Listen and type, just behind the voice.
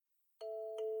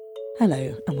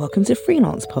Hello and welcome to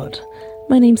Freelance Pod.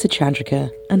 My name's Chandrika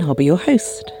and I'll be your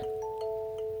host.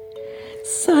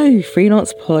 So,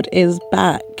 Freelance Pod is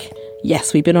back.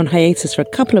 Yes, we've been on hiatus for a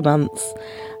couple of months,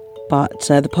 but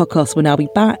the podcast will now be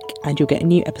back and you'll get a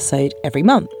new episode every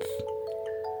month.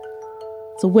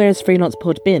 So where has Freelance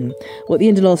Pod been? Well, at the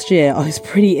end of last year, I was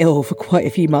pretty ill for quite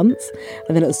a few months.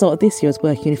 And then at the start of this year, I was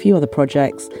working on a few other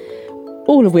projects,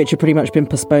 all of which have pretty much been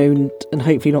postponed and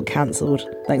hopefully not cancelled,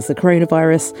 thanks to the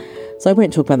coronavirus. So I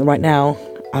won't talk about them right now,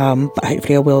 but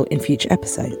hopefully I will in future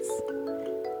episodes.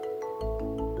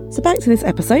 So back to this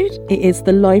episode. It is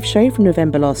the live show from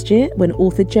November last year when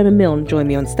author Gemma Milne joined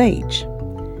me on stage.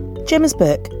 Gemma's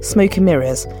book, Smoke and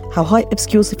Mirrors, How Hype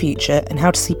Obscures the Future and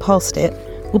How to See Past It,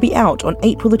 will be out on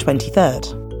April the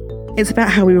 23rd. It's about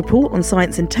how we report on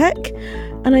science and tech,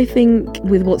 and I think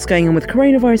with what's going on with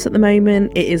coronavirus at the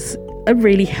moment, it is a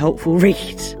really helpful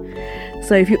read.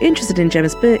 So if you're interested in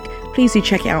Gemma's book, please do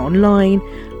check it out online,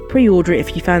 pre-order it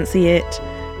if you fancy it,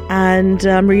 and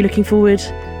I'm really looking forward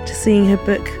to seeing her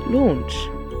book launch.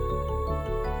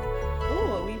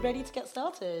 Oh, are we ready to get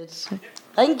started?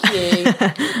 Thank you.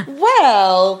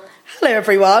 Well, hello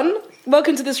everyone.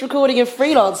 Welcome to this recording of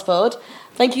Freelance Pod.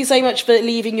 Thank you so much for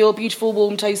leaving your beautiful,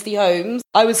 warm, toasty homes.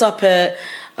 I was up at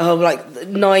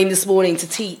 9 this morning to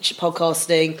teach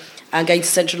podcasting and going to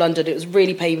central London. It was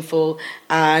really painful,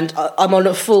 and I'm on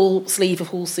a full sleeve of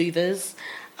Hall Soothers.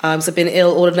 So I've been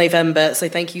ill all of November, so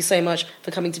thank you so much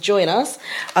for coming to join us.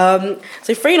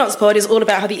 So Freelance Pod is all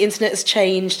about how the internet has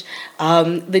changed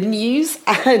the news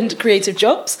and creative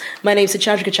jobs. My name's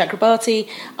Chandrika Chakrabarti.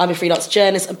 I'm a freelance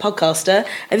journalist and podcaster,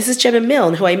 and this is Gemma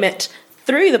Milne, who I met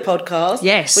through the podcast.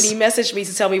 Yes. When you messaged me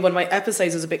to tell me one of my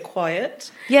episodes was a bit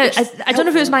quiet. Yeah, I don't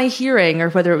know if it was my hearing or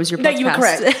whether it was your podcast. No, you were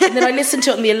correct. And then I listened to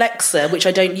it on the Alexa, which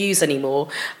I don't use anymore.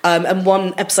 And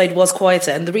one episode was quieter.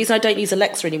 And the reason I don't use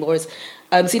Alexa anymore is,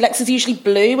 see, Alexa's usually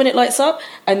blue when it lights up.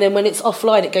 And then when it's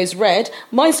offline, it goes red.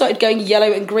 Mine started going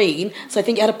yellow and green. So I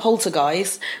think it had a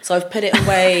poltergeist. So I've put it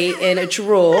away in a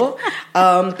drawer.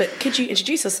 But could you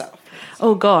introduce yourself?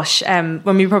 Oh gosh, when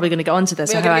we're probably going to get onto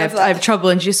this, I have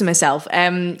trouble introducing myself.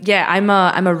 Yeah, I'm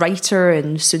a writer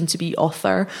and soon-to-be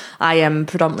author. I am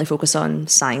predominantly focused on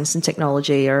science and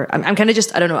technology, or I'm kind of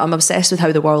just, I don't know, I'm obsessed with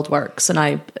how the world works, and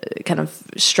I kind of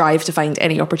strive to find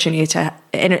any opportunity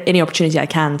I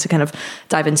can to kind of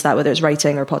dive into that, whether it's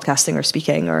writing or podcasting or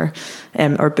speaking or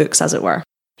books, as it were.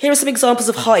 Here are some examples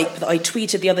of hype that I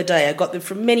tweeted the other day. I got them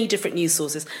from many different news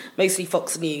sources, mostly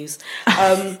Fox News.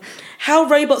 How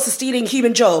robots are stealing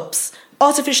human jobs.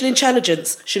 Artificial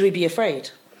intelligence. Should we be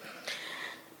afraid?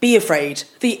 Be afraid.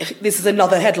 This is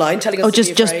another headline telling us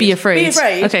just be afraid. Be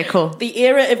afraid. Okay, cool. The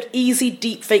era of easy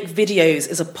deepfake videos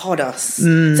is upon us.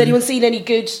 Has anyone seen any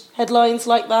good headlines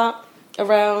like that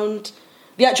around?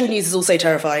 The actual news is also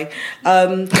terrifying.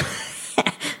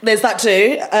 There's that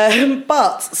too.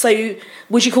 But, so,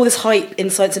 would you call this hype in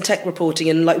science and tech reporting,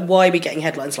 and why are we getting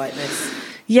headlines like this?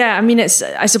 Yeah, I mean, I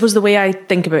suppose the way I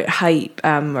think about hype,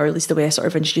 or at least the way I sort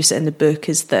of introduce it in the book,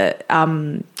 is that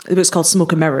the book's called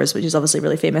Smoke and Mirrors, which is obviously a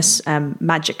really famous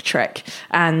magic trick.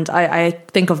 And I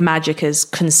think of magic as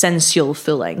consensual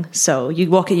fooling. So you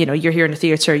walk in, you're here in a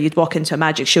theatre, you'd walk into a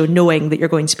magic show knowing that you're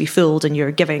going to be fooled, and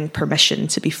you're giving permission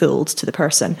to be fooled to the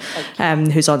person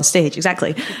who's on stage.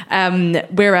 Exactly.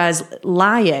 Whereas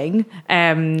lying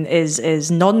is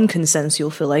non-consensual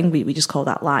fooling. We just call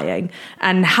that lying.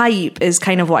 And hype is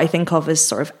kind of what I think of as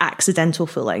sort of accidental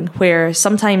fooling, where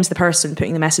sometimes the person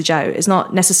putting the message out is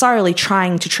not necessarily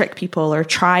trying to trick people or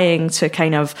trying to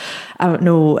kind of, I don't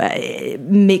know,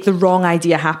 make the wrong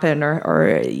idea happen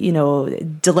or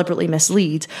deliberately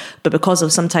mislead. But because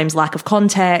of sometimes lack of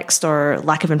context or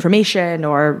lack of information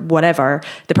or whatever,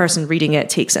 the person reading it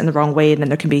takes it in the wrong way, and then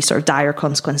there can be sort of dire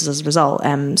consequences as a result.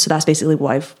 So that's basically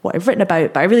what I've written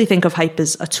about. But I really think of hype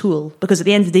as a tool, because at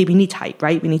the end of the day, we need hype,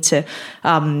 right? We need to,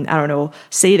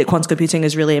 say that quantum computing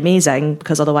is really amazing,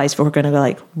 because otherwise people are going to go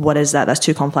like, what is that? That's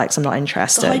too complex. I'm not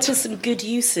interested. So hype has some good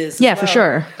uses. Yeah, for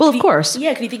sure. Well, of course.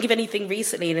 Yeah, can you think of anything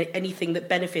recently, anything that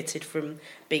benefited from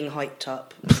being hyped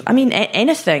up? I mean,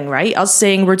 anything, right? Us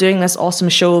saying we're doing this awesome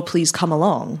show, please come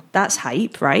along. That's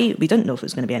hype, right? We didn't know if it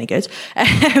was going to be any good.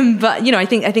 But, I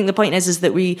think the point is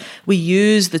that we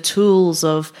use the tools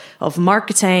of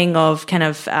marketing, of kind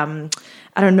of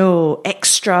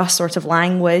extra sort of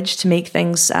language to make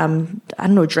things,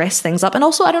 dress things up. And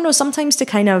also, sometimes to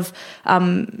kind of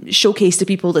showcase to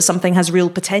people that something has real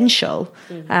potential.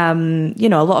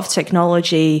 Mm-hmm. A lot of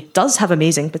technology does have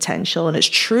amazing potential, and it's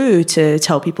true to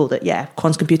tell people that,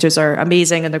 quantum computers are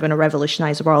amazing and they're going to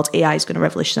revolutionize the world. AI is going to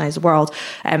revolutionize the world.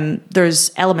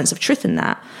 There's elements of truth in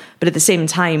that. but at the same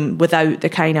time, without the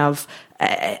kind of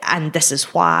and this is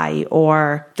why,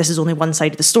 or this is only one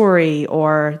side of the story,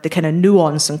 or the kind of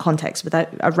nuance and context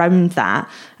around that,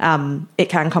 it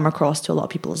can come across to a lot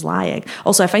of people as lying.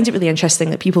 Also, I find it really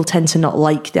interesting that people tend to not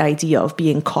like the idea of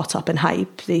being caught up in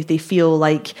hype. They feel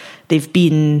like they've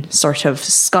been sort of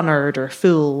scunnered or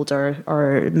fooled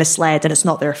or misled, and it's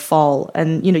not their fault.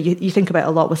 And, you know, you think about it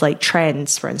a lot with like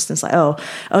trends, for instance, like, oh,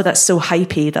 that's so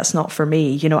hypey, that's not for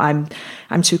me. You know,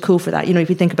 I'm too cool for that. You know, if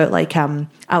you think about like, I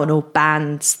don't know, bands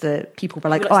that people were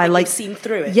like, I like seen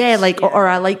through it. Yeah, like, or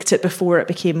I liked it before it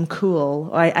became cool.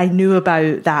 I knew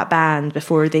about that band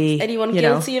before they. Anyone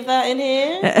guilty of that in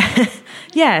here?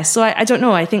 Yeah, so I don't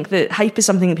know. I think that hype is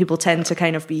something that people tend to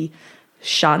kind of be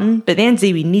shun, but at the end of the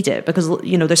day, we need it because,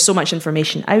 you know, there's so much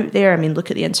information out there. I mean, look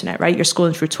at the internet, right? You're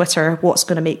scrolling through Twitter. What's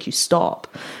going to make you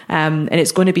stop? And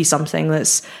it's going to be something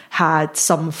that's had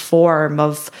some form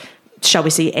of, shall we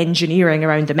say, engineering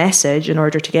around the message in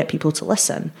order to get people to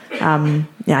listen.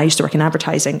 I used to work in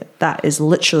advertising. That is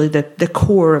literally the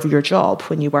core of your job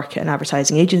when you work at an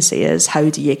advertising agency, is how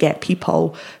do you get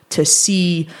people to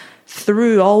see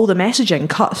through all the messaging,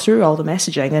 cut through all the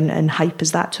messaging, and hype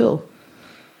is that tool.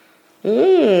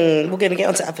 We're going to get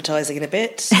onto advertising in a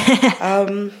bit.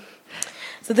 So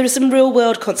there are some real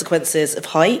world consequences of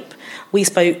hype. We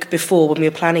spoke before when we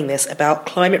were planning this about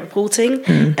climate reporting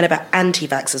and about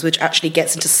anti-vaxxers, which actually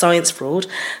gets into science fraud.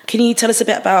 Can you tell us a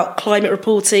bit about climate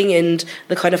reporting and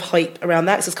the kind of hype around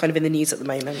that? 'Cause it's kind of in the news at the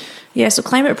moment. Yeah, so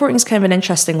climate reporting is kind of an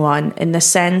interesting one in the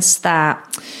sense that,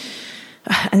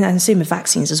 and same with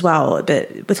vaccines as well,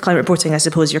 but with climate reporting, I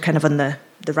suppose you're kind of on the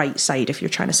right side if you're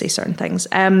trying to say certain things.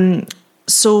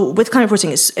 So with climate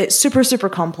reporting, it's super, super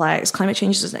complex. Climate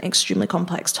change is an extremely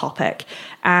complex topic.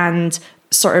 And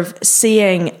sort of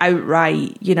saying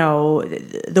outright, you know,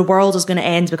 the world is going to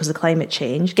end because of climate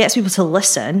change gets people to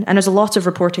listen. And there's a lot of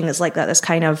reporting that's like that, that's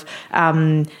kind of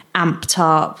amped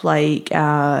up, like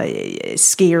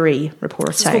scary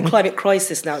reporting. It's called climate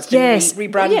crisis now. It's been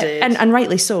rebranded. Yeah, and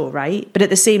rightly so, right? But at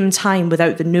the same time,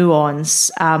 without the nuance,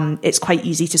 it's quite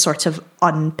easy to sort of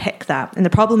unpick that. And the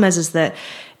problem is that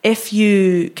if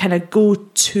you kind of go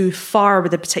too far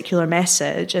with a particular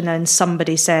message and then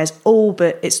somebody says, oh,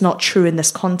 but it's not true in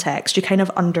this context, you kind of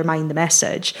undermine the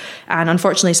message. And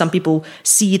unfortunately, some people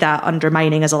see that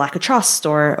undermining as a lack of trust,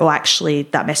 or, oh, actually,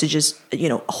 that message is, you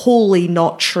know, wholly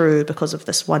not true because of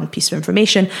this one piece of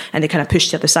information, and they kind of push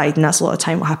to the other side. And that's a lot of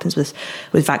time what happens with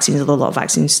vaccines, although a lot of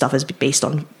vaccine stuff is based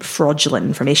on fraudulent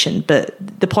information. But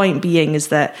the point being is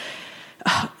that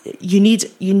you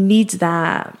need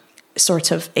that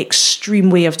sort of extreme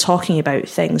way of talking about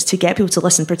things to get people to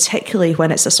listen, particularly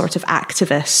when it's a sort of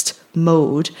activist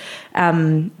mode.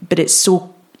 But it's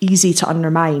so easy to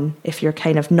undermine if you're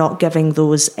kind of not giving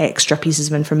those extra pieces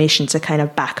of information to kind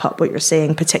of back up what you're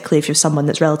saying, particularly if you're someone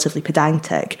that's relatively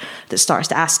pedantic that starts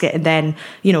to ask it and then,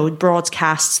 you know,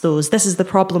 broadcasts those, this is the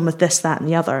problem with this, that, and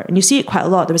the other. And you see it quite a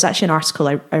lot. There was actually an article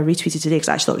I retweeted today because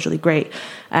I actually thought it was really great,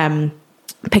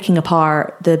 picking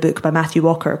apart the book by Matthew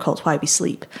Walker called Why We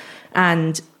Sleep.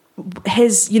 And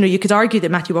his, you know, you could argue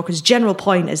that Matthew Walker's general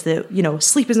point is that, you know,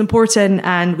 sleep is important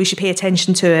and we should pay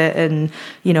attention to it, and,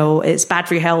 you know, it's bad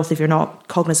for your health if you're not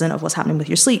cognizant of what's happening with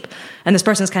your sleep. And this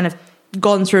person's kind of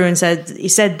gone through and said, he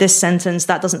said this sentence,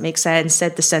 that doesn't make sense,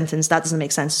 said this sentence, that doesn't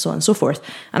make sense, so on and so forth.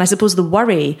 And I suppose the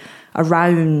worry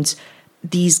around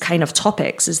these kind of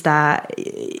topics is that,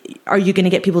 are you going to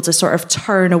get people to sort of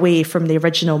turn away from the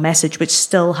original message, which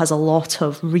still has a lot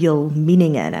of real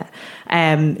meaning in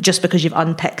it, just because you've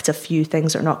unpicked a few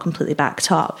things that are not completely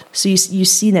backed up? So you've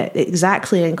seen it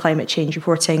exactly in climate change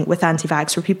reporting with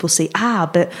anti-vax, where people say,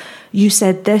 but you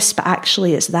said this, but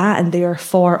actually it's that, and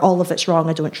therefore all of it's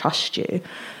wrong, I don't trust you.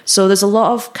 So there's a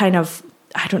lot of kind of,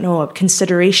 I don't know,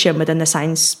 consideration within the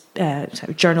science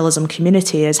journalism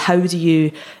community is, how do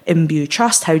you imbue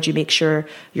trust? How do you make sure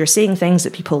you're saying things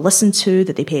that people listen to,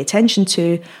 that they pay attention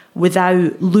to,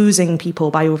 without losing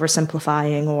people by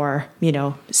oversimplifying or, you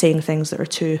know, saying things that are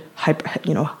too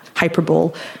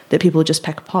hyperbole that people just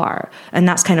pick apart? And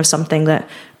that's kind of something that,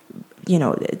 you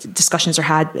know, discussions are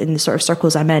had in the sort of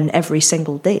circles I'm in every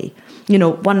single day. You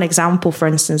know, one example, for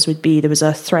instance, would be there was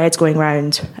a thread going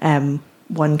around,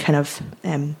 one kind of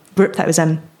group that I was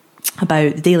in,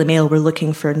 about the Daily Mail were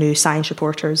looking for new science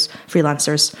reporters,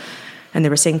 freelancers, and they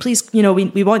were saying, please, you know,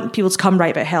 we want people to come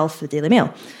write about health for the Daily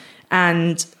Mail.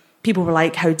 And people were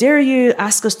like, how dare you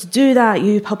ask us to do that?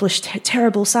 You publish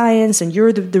terrible science and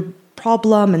you're the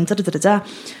problem, and da-da-da-da-da.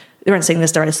 They weren't saying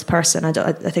this directly to the person.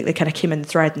 I think they kind of came in the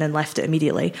thread and then left it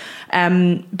immediately.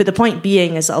 But the point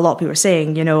being is that a lot of people are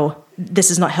saying, you know,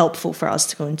 this is not helpful for us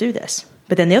to go and do this,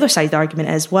 But then the other side of the argument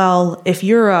is, well, if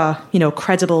you're a,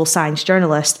 credible science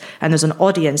journalist and there's an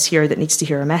audience here that needs to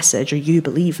hear a message, or you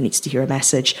believe needs to hear a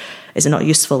message, is it not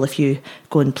useful if you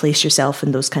go and place yourself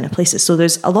in those kind of places? So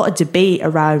there's a lot of debate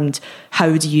around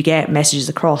how do you get messages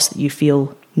across that you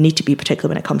feel need to be,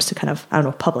 particularly when it comes to kind of,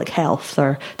 public health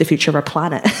or the future of our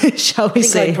planet, shall we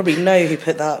say. I probably know who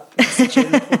put that message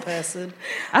in, the poor person.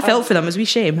 I felt for them, it was a wee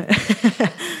shame.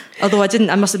 Although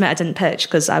I must admit I didn't pitch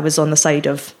because I was on the side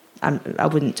of, I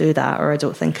wouldn't do that, or I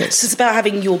don't think it's... So it's about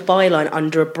having your byline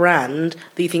under a brand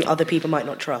that you think other people might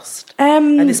not trust.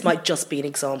 And this might just be an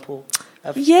example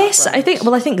of yes, I think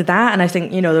that, and I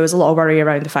think, there was a lot of worry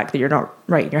around the fact that you're not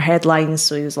writing your headlines,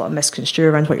 so there's a lot of misconstrue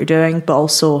around what you're doing, but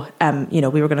also, we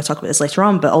were going to talk about this later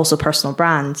on, but also personal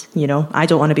brand. I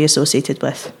don't want to be associated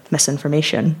with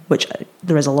misinformation, which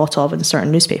there is a lot of in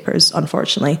certain newspapers,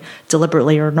 unfortunately,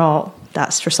 deliberately or not,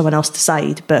 that's for someone else to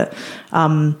decide, but...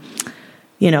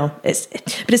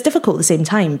 it's difficult at the same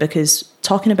time, because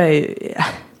talking about,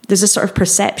 there's a sort of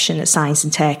perception that science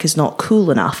and tech is not cool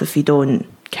enough if you don't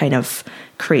kind of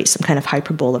create some kind of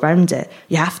hyperbole around it.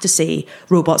 You have to say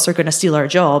robots are going to steal our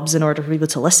jobs in order for people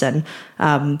to listen.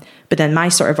 But then my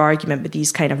sort of argument with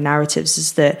these kind of narratives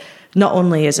is that not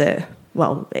only is it,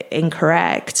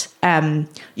 incorrect,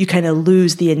 you kind of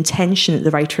lose the intention that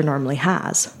the writer normally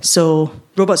has. So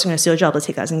robots are going to steal a job, let's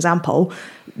take that as an example.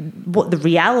 What the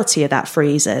reality of that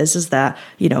phrase is that,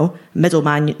 middle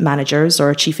managers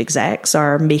or chief execs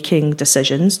are making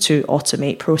decisions to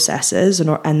automate processes,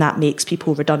 and that makes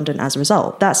people redundant as a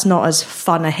result. That's not as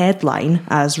fun a headline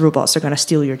as robots are going to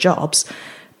steal your jobs.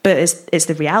 But it's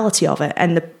the reality of it.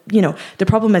 And the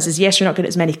problem is yes, you're not getting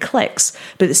as many clicks,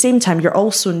 but at the same time, you're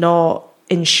also not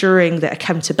ensuring that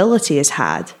accountability is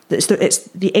had. It's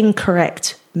the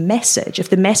incorrect message. If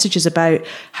the message is about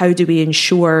how do we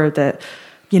ensure that,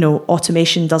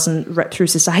 automation doesn't rip through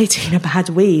society in a bad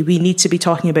way, we need to be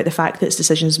talking about the fact that it's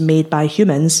decisions made by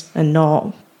humans and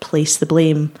not place the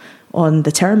blame on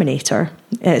the Terminator.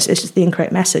 It's just the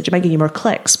incorrect message. It might give you more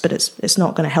clicks, but it's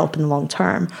not going to help in the long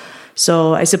term.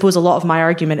 So I suppose a lot of my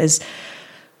argument is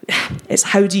it's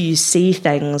how do you say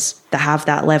things that have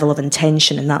that level of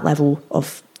intention and that level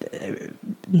of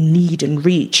need and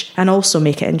reach, and also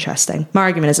make it interesting. My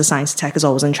argument is that science and tech is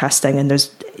always interesting, and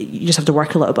you just have to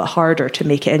work a little bit harder to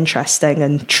make it interesting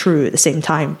and true at the same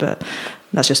time, but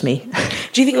that's just me.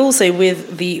 Do you think also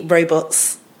with the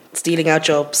robots stealing our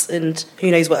jobs and who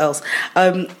knows what else,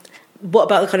 what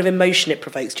about the kind of emotion it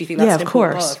provokes? Do you think that's an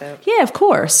important part of it? Yeah, of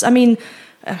course.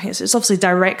 It's obviously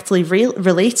directly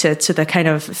related to the kind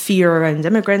of fear around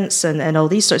immigrants and all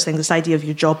these sorts of things. This idea of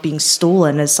your job being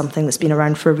stolen is something that's been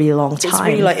around for a really long time. It's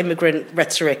really like immigrant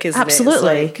rhetoric, isn't it?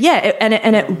 Absolutely.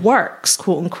 And it works,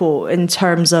 quote unquote, in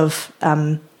terms of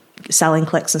selling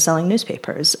clicks and selling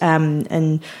newspapers.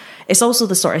 And it's also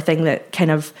the sort of thing that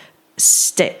kind of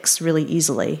sticks really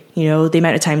easily. The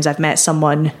amount of times I've met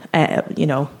someone,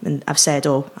 and I've said,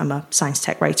 oh, I'm a science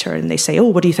tech writer, and they say, oh,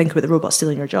 what do you think about the robots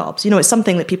stealing your jobs? It's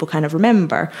something that people kind of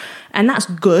remember, and that's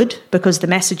good because the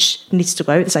message needs to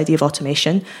go out, this idea of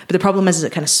automation. But the problem is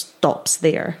it kind of stops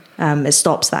there. It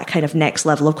stops that kind of next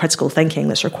level of critical thinking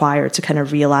that's required to kind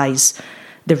of realize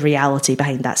the reality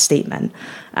behind that statement.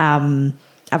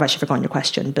 I've actually forgotten your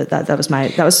question, but that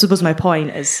was supposed my point.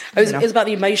 It was about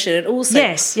the emotion, and also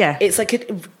yes, yeah. It's like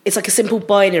a simple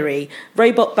binary: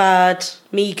 robot bad,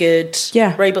 me good.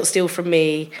 Yeah. Robot steal from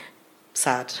me,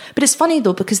 sad. But it's funny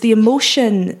though, because the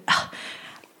emotion,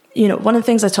 one of the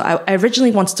things I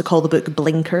originally wanted to call the book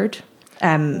Blinkered.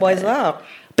 Why is that?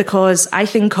 Because I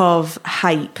think of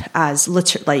hype as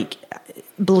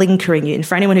blinkering you. And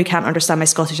for anyone who can't understand my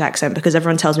Scottish accent, because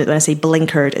everyone tells me that when I say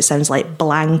blinkered, it sounds like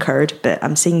blankered, but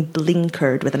I'm saying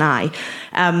blinkered with an I.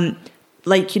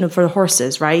 For the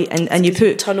horses, right? And you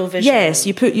put tunnel vision. Yes,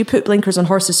 you put blinkers on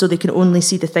horses so they can only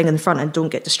see the thing in the front and don't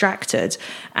get distracted.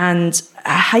 And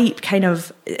a hype kind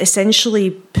of essentially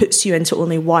puts you into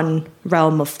only one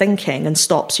realm of thinking and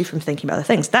stops you from thinking about other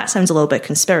things. That sounds a little bit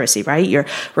conspiracy, right?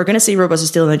 We're going to say robots are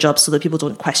stealing their jobs so that people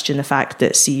don't question the fact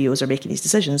that CEOs are making these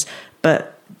decisions.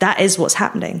 But that is what's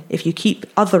happening. If you keep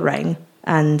othering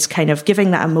and kind of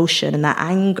giving that emotion and that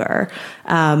anger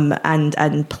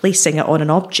and placing it on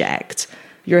an object,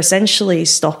 you're essentially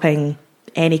stopping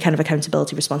any kind of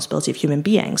accountability, responsibility of human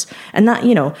beings. And that,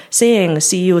 saying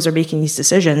CEOs are making these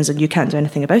decisions and you can't do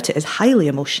anything about it is highly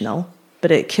emotional,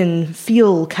 but it can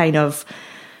feel kind of,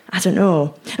 I don't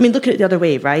know. Look at it the other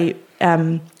way, right?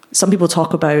 Some people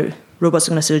talk about robots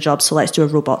are going to steal jobs, so let's do a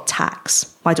robot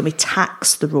tax. Why don't we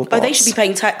tax the robots? Oh, they should be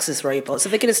paying taxes, robots,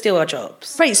 if they're going to steal our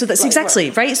jobs. Right, so that's exactly,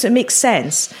 right? So it makes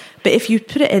sense. But if you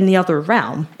put it in the other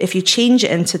realm, if you change it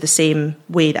into the same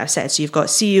way that I've said, so you've got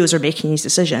CEOs are making these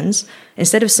decisions,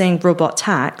 instead of saying robot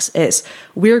tax, it's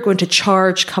we're going to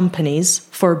charge companies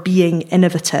for being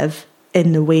innovative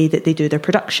in the way that they do their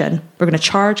production. We're going to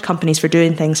charge companies for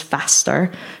doing things faster.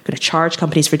 We're going to charge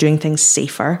companies for doing things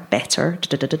safer, better.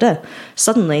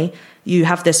 Suddenly, you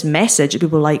have this message that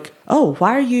people are like, oh,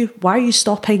 why are you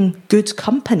stopping good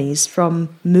companies from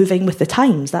moving with the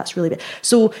times? That's really bad.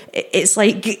 So it's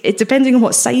like, depending on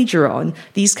what side you're on,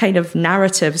 these kind of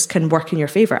narratives can work in your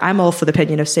favour. I'm all for the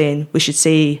opinion of saying we should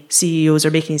say CEOs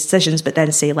are making decisions, but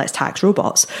then say let's tax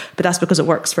robots. But that's because it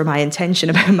works for my intention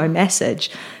about my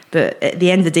message. But at the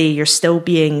end of the day, you're still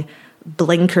being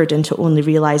blinkered into only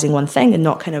realising one thing and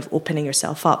not kind of opening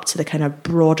yourself up to the kind of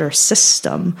broader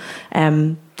system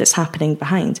that's happening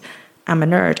behind. I'm a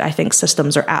nerd. I think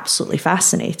systems are absolutely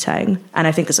fascinating. And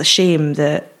I think it's a shame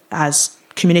that as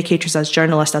communicators, as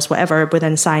journalists, as whatever,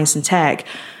 within science and tech,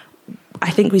 I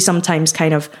think we sometimes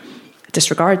kind of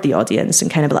disregard the audience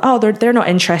and kind of be like, oh, they're not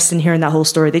interested in hearing that whole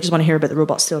story. They just want to hear about the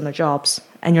robots stealing their jobs.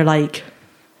 And you're like,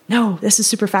 no, this is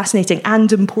super fascinating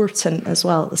and important as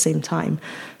well at the same time.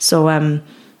 So,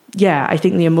 I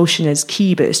think the emotion is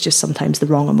key, but it's just sometimes the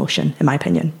wrong emotion, in my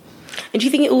opinion. And do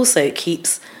you think it also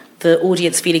keeps the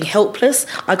audience feeling helpless?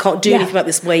 I can't do anything about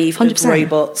this wave 100%. Of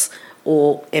robots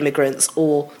or immigrants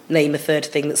or name a third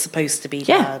thing that's supposed to be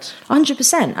bad.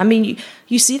 100%. I mean,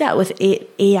 you see that with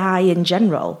AI in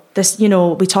general. This,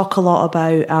 we talk a lot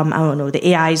about, the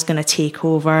AI is going to take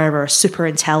over or super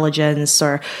intelligence,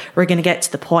 or we're going to get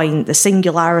to the point, the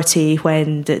singularity,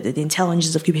 when the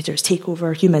intelligence of computers take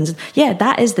over humans. Yeah,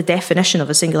 that is the definition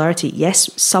of a singularity. Yes,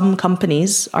 some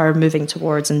companies are moving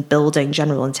towards and building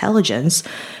general intelligence,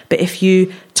 but if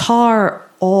you tar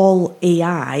all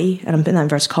AI, and I'm putting that in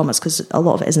inverted commas because a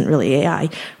lot of it isn't really AI,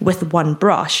 with one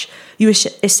brush, you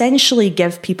essentially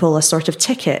give people a sort of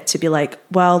ticket to be like,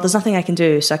 well, there's nothing I can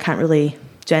do, so I can't really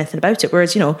do anything about it.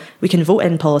 Whereas, we can vote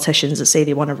in politicians that say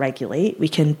they want to regulate. We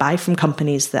can buy from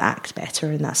companies that act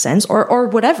better in that sense, or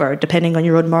whatever, depending on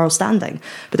your own moral standing.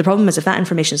 But the problem is if that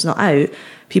information is not out,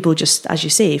 people just, as you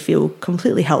say, feel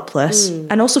completely helpless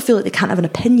and also feel like they can't have an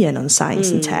opinion on science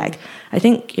and tech. I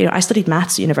think, I studied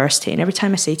maths at university, and every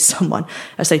time I say to someone,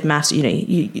 I studied maths at uni,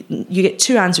 you get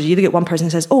two answers. You either get one person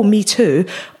who says, oh, me too,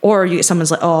 or you get someone's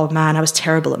like, oh man, I was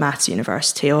terrible at maths at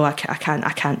university. Oh, I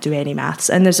can't do any maths.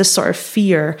 And there's this sort of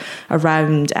fear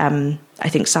around, I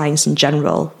think, science in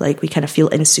general. Like, we kind of feel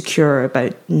insecure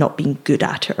about not being good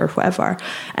at it or whatever.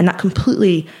 And that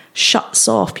completely shuts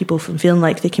off people from feeling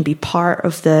like they can be part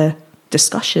of the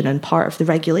discussion and part of the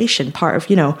regulation, part of,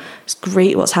 it's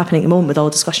great what's happening at the moment with all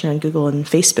discussion on Google and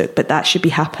Facebook, but that should be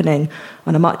happening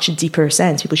on a much deeper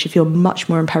sense. People should feel much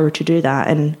more empowered to do that.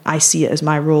 And I see it as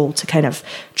my role to kind of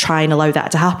try and allow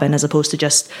that to happen, as opposed to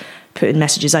just putting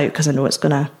messages out because I know it's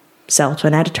going to sell to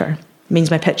an editor. It means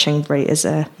my pitching rate is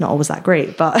not always that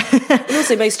great, but... And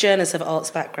also, most journalists have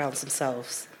arts backgrounds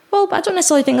themselves. Well, I don't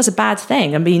necessarily think that's a bad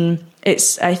thing. I mean,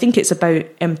 I think it's about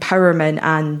empowerment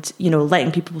and,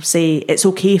 letting people say it's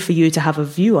okay for you to have a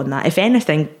view on that. If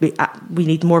anything, we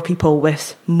need more people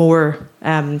with more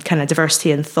kind of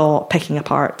diversity in thought picking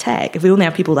apart tech. If we only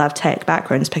have people that have tech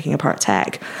backgrounds picking apart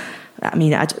tech, I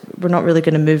mean, we're not really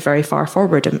going to move very far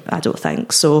forward, I don't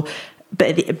think. So,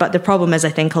 but the problem is, I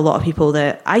think a lot of people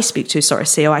that I speak to sort of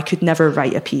say, oh, I could never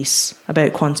write a piece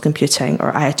about quantum computing,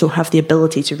 or I don't have the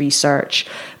ability to research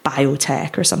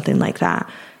biotech or something like that.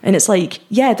 And it's like,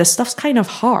 yeah, the stuff's kind of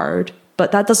hard,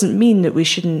 but that doesn't mean that we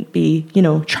shouldn't be,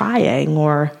 trying,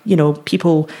 or,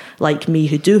 people like me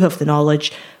who do have the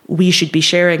knowledge, we should be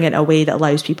sharing it in a way that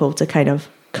allows people to kind of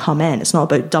come in. It's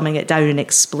not about dumbing it down and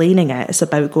explaining it. It's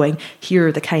about going, here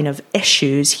are the kind of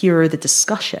issues, here are the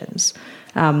discussions.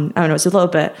 I don't know, it's a little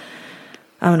bit,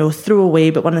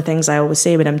 throwaway, but one of the things I always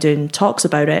say when I'm doing talks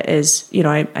about it is,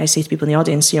 I say to people in the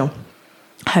audience,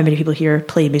 how many people here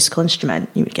play a musical instrument?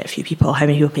 You would get a few people. How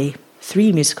many people play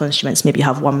 3 musical instruments? Maybe you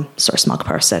have one sort of smug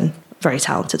person, very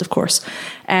talented, of course.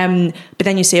 But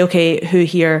then you say, okay, who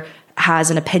here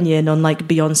has an opinion on like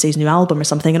Beyonce's new album or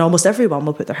something, and almost everyone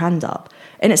will put their hand up.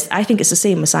 And I think it's the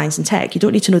same with science and tech. You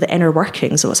don't need to know the inner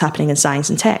workings of what's happening in science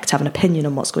and tech to have an opinion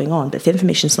on what's going on. But if the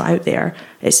information's not out there,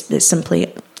 it's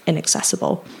simply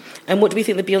inaccessible. And what do we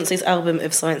think the Beyonce's album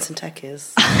of science and tech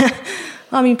is?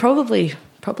 I mean, probably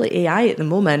AI at the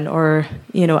moment, or,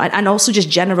 and also just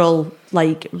general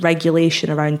like regulation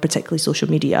around particularly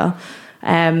social media.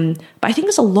 But I think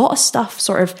there's a lot of stuff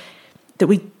sort of that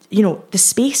we, the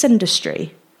space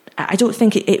industry I don't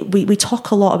think we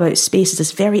talk a lot about space as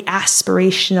this very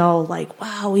aspirational, like,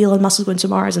 wow, Elon Musk is going to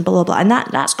Mars and blah, blah, blah. And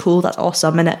that's cool, that's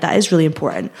awesome, and that is really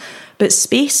important. But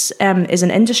space is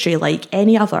an industry like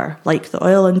any other, like the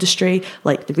oil industry,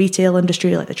 like the retail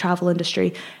industry, like the travel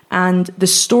industry. And the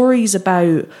stories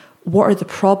about what are the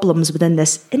problems within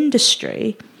this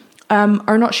industry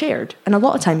are not shared. And a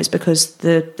lot of time it's because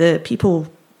the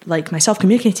people like myself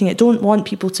communicating it don't want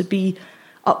people to be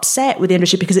upset with the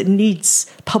industry because it needs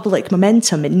public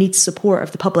momentum, it needs support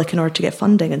of the public in order to get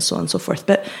funding and so on and so forth.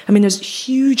 But I mean, there's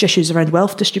huge issues around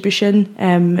wealth distribution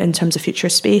in terms of future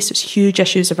space. There's huge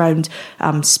issues around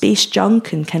space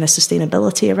junk and kind of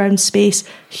sustainability around space.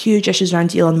 Huge issues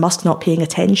around Elon Musk not paying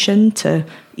attention to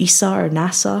ESA or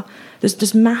NASA.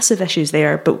 There's massive issues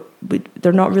there, but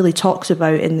they're not really talked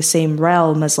about in the same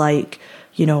realm as like,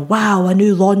 you know, wow, a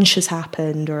new launch has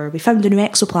happened, or we found a new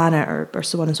exoplanet, or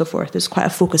so on and so forth. There's quite a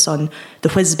focus on the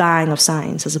whiz bang of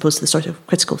science as opposed to the sort of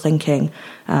critical thinking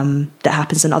that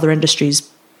happens in other industries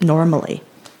normally.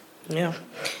 Yeah,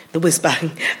 the whiz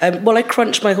bang. Well, I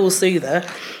crunched my horse soother.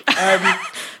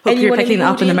 Hope you're picking that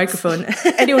up in the microphone.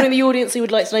 Anyone in the audience who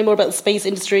would like to know more about the space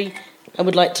industry and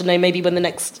would like to know maybe when the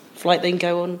next flight they can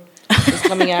go on is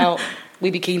coming out,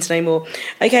 we'd be keen to know more.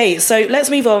 Okay, so let's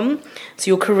move on to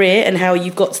your career and how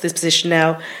you've got to this position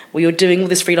now where you're doing all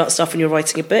this freelance stuff and you're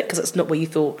writing a book, because that's not where you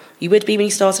thought you would be when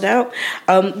you started out.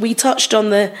 We touched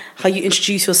on how you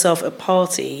introduce yourself at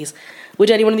parties. Would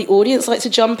anyone in the audience like to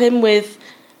jump in with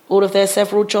all of their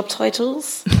several job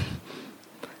titles?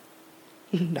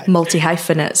 No.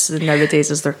 Multi-hyphenates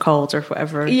nowadays, as they're called, or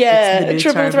whatever. Yeah,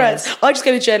 triple threats. I just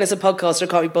go with journalist and podcaster. I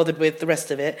can't be bothered with the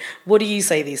rest of it. What do you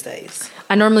say these days?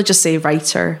 I normally just say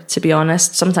writer, to be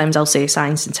honest. Sometimes I'll say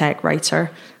science and tech writer.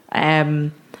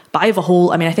 But I have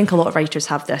I think a lot of writers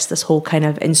have this whole kind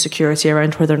of insecurity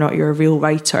around whether or not you're a real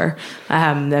writer,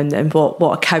 and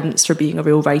what accounts for being a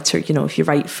real writer. You know, if you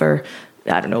write for,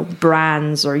 I don't know,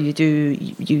 brands, or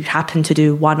you happen to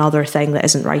do one other thing that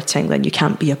isn't writing, then you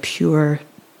can't be a pure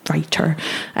writer.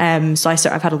 So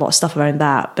I've had a lot of stuff around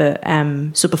that. But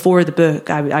so before the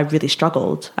book, I really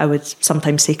struggled. I would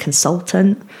sometimes say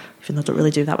consultant, even though I don't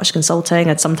really do that much consulting.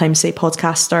 I'd sometimes say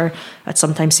podcaster. I'd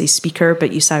sometimes say speaker,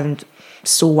 but you sound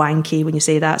so wanky when you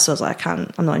say that. So I was like,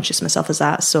 I'm not introducing myself as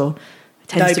that. So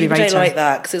No, people don't like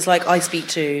that because it's like I speak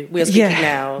to, we are speaking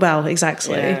now. Well,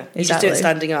 exactly. Yeah. You just do it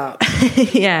standing up.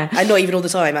 Yeah. And not even all the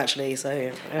time, actually.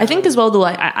 So I think as well, though,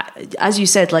 I as you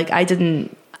said, like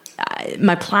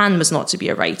my plan was not to be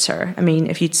a writer. I mean,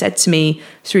 if you'd said to me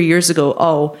 3 years ago,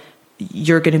 oh,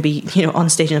 you're going to be, on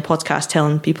stage in a podcast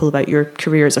telling people about your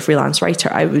career as a freelance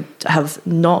writer, I would have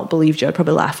not believed you. I'd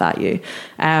probably laugh at you.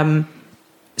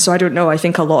 So I don't know. I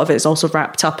think a lot of it is also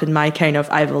wrapped up in my kind of,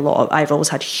 I've always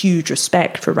had huge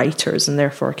respect for writers, and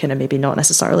therefore kind of maybe not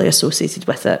necessarily associated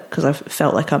with it because I've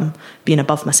felt like I'm being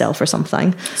above myself or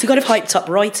something. So you kind of hyped up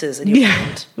writers in your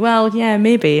mind. Well, yeah,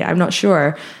 maybe. I'm not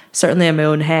sure. Certainly in my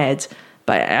own head.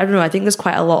 But I don't know, I think there's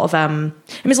quite a lot of,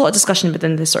 there's a lot of discussion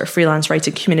within the sort of freelance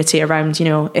writing community around,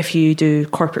 if you do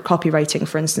corporate copywriting,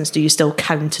 for instance, do you still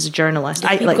count as a journalist?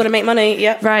 You've got to make money,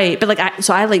 yeah. Right, but I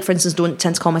for instance, don't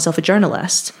tend to call myself a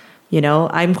journalist.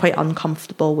 I'm quite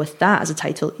uncomfortable with that as a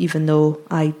title, even though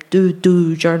I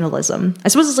do journalism. I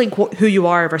suppose it's like who you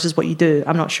are versus what you do.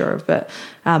 I'm not sure, but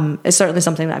it's certainly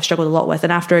something that I've struggled a lot with.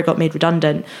 And after I got made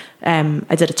redundant,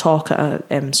 I did a talk at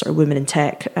a sort of Women in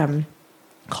Tech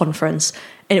conference,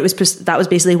 and that was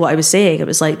basically what I was saying. It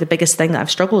was like the biggest thing that I've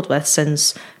struggled with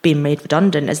since being made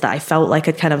redundant is that I felt like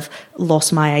I'd kind of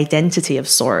lost my identity of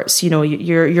sorts.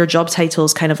 Your job title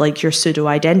is kind of like your pseudo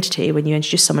identity when you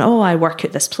introduce someone. Oh, I work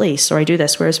at this place, or I do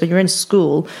this. Whereas when you're in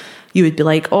school, you would be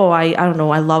like, oh, I don't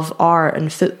know, I love art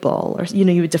and football, or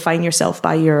you would define yourself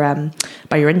by your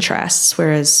interests.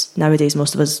 Whereas nowadays,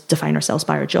 most of us define ourselves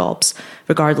by our jobs,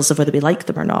 regardless of whether we like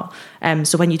them or not.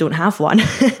 So when you don't have one,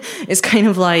 it's kind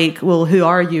of like, well, who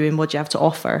are you and what do you have to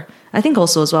offer? I think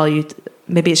also as well,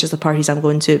 maybe it's just the parties I'm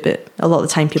going to, but a lot of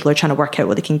the time people are trying to work out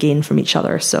what they can gain from each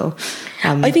other. So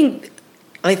I think,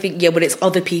 when it's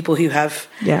other people who have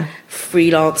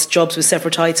freelance jobs with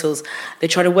several titles, they're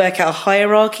trying to work out a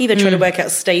hierarchy, they're trying to work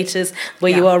out status,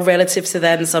 where you are relative to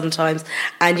them sometimes.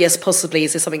 And yes, possibly,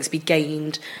 is there something to be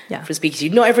gained from speaking to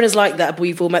you? Not everyone is like that, but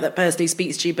we've all met that person who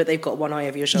speaks to you, but they've got one eye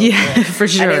over your shoulder. Yeah, for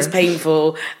sure. And it's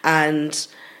painful. And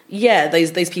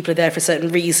those people are there for a certain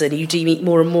reason. You do meet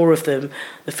more and more of them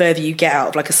the further you get out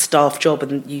of like a staff job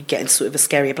and you get into sort of a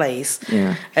scarier place.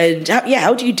 Yeah. And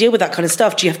how do you deal with that kind of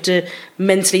stuff? Do you have to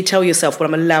mentally tell yourself, well,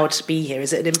 I'm allowed to be here?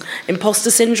 Is it an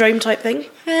imposter syndrome type thing?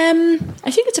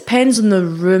 I think it depends on the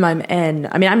room I'm in.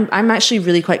 I mean, I'm actually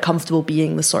really quite comfortable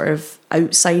being the sort of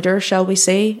outsider, shall we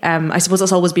say. I suppose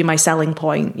that's always been my selling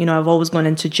point. You know, I've always gone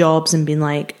into jobs and been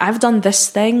like, I've done this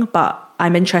thing, but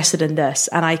I'm interested in this,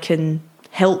 and I can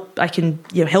help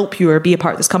you or be a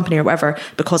part of this company or whatever,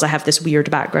 because I have this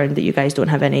weird background that you guys don't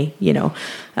have any,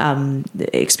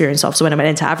 experience of. So when I went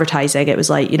into advertising, it was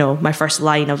like, my first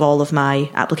line of all of my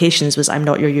applications was, I'm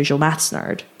not your usual maths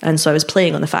nerd. And so I was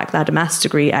playing on the fact that I had a maths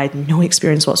degree. I had no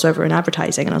experience whatsoever in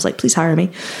advertising. And I was like, please hire me.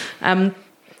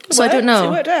 So I don't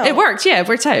know. It worked. Yeah, it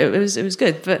worked out. It was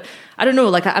good. But I don't know,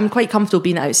 like, I'm quite comfortable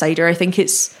being an outsider. I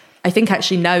think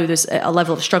actually now there's a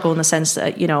level of struggle in the sense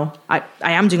that, I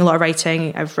am doing a lot of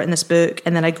writing. I've written this book,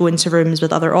 and then I go into rooms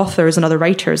with other authors and other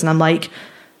writers, and I'm like,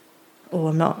 I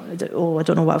don't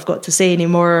know what I've got to say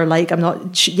anymore. Like, I'm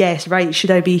not, yes, right,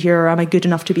 should I be here? Or am I good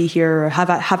enough to be here? Or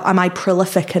am I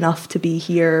prolific enough to be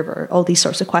here? Or all these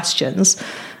sorts of questions.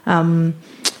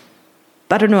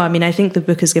 But I don't know. I mean, I think the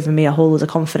book has given me a whole lot of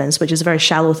confidence, which is a very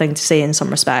shallow thing to say in some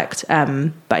respect.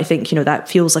 But I think, that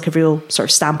feels like a real sort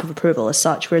of stamp of approval as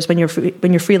such. Whereas when you're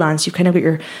freelance, you've kind of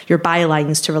got your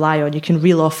bylines to rely on. You can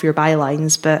reel off your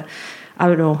bylines, but I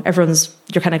don't know.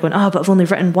 You're kind of going, but I've only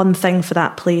written one thing for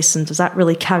that place, and does that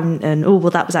really count? And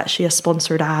that was actually a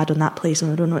sponsored ad on that place,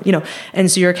 and I don't know,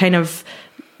 And so you're kind of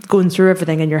going through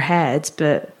everything in your head.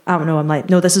 But I don't know. I'm like,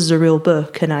 no, this is a real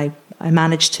book, and I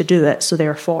managed to do it, so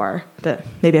therefore, but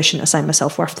maybe I shouldn't assign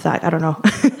myself worth to that. I don't know.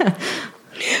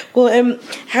 Well,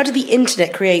 how did the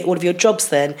internet create all of your jobs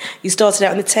then? You started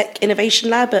out in the Tech Innovation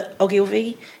Lab at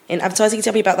Ogilvy in advertising.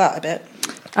 Tell me about that a bit.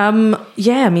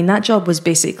 Yeah, I mean, that job was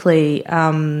basically,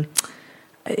 they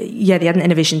had an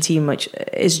innovation team, which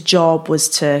his job was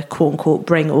to, quote unquote,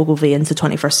 bring Ogilvy into the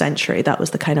 21st century. That was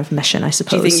the kind of mission, I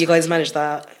suppose. Do you think you guys managed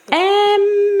that?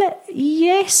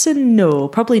 Yes and no.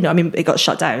 Probably not. I mean, it got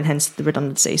shut down, hence the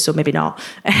redundancy, so maybe not.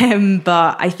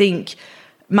 But I think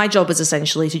my job was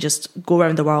essentially to just go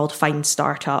around the world, find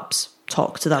startups,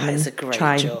 talk to them, and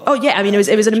try. Job. Oh yeah, I mean, it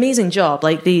was an amazing job.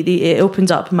 Like it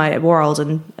opened up my world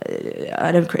in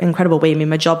an incredible way. I mean,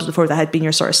 my jobs before that had been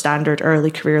your sort of standard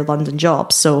early career London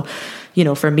jobs. So,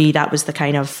 for me, that was the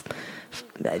kind of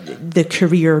the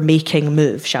career making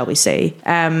move, shall we say.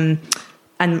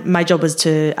 And my job was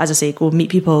to, as I say, go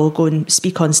meet people, go and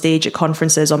speak on stage at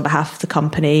conferences on behalf of the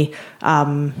company. Do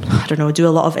a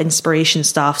lot of inspiration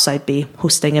stuff. So I'd be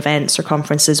hosting events or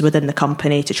conferences within the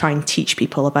company to try and teach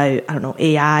people about,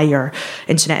 AI or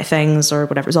Internet of Things or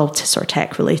whatever. It's all sort of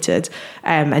tech related,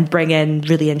 and bring in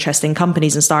really interesting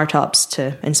companies and startups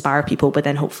to inspire people, but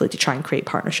then hopefully to try and create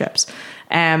partnerships.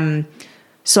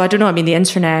 So I don't know. I mean, how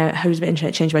does the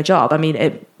internet change my job? I mean,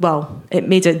 it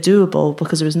made it doable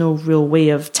because there was no real way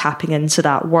of tapping into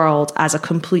that world as a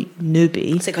complete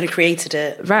newbie. So it kind of created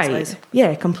it. Right.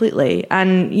 Yeah, completely.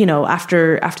 And,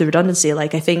 after the redundancy,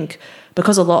 like, I think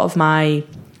because I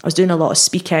was doing a lot of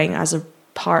speaking as a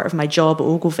part of my job at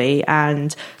Ogilvy,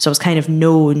 and so I was kind of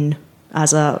known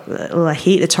as I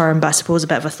hate the term, but I suppose a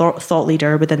bit of a thought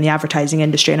leader within the advertising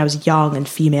industry. And I was young and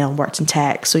female and worked in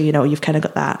tech. So, you've kind of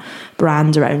got that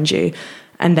brand around you.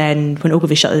 And then when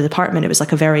Ogilvy shut the department, it was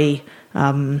like a very,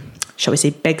 shall we say,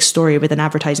 big story within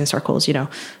advertising circles,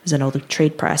 as in all the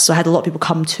trade press. So I had a lot of people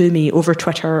come to me over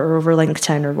Twitter or over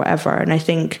LinkedIn or whatever. And I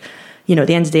think, at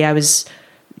the end of the day, I was,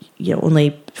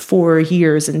 only 4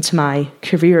 years into my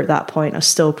career at that point. I was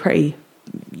still pretty,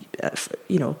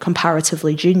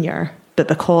 comparatively junior. But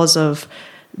because of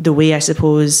the way, I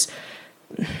suppose,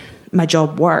 my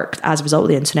job worked as a result of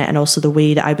the internet, and also the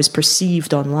way that I was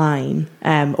perceived online,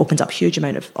 opened up a huge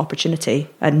amount of opportunity.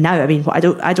 And now, I mean, I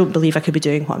don't believe I could be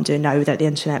doing what I'm doing now without the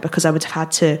internet, because I would have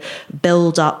had to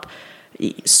build up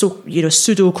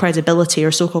pseudo credibility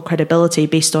or so-called credibility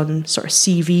based on sort of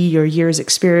CV or years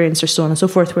experience or so on and so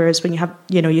forth. Whereas when you have,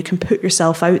 you can put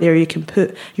yourself out there, you can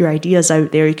put your ideas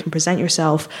out there, you can present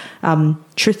yourself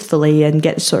truthfully and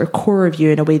get sort of core of you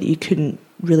in a way that you couldn't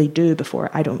really do before,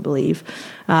 I don't believe.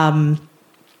 And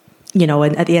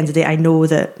at the end of the day, I know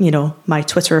that, my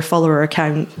Twitter follower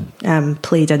account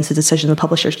played into the decision of the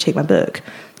publisher to take my book,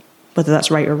 whether that's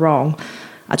right or wrong.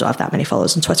 I don't have that many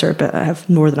followers on Twitter, but I have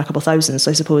more than a couple thousand.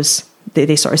 So I suppose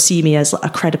they sort of see me as a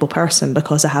credible person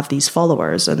because I have these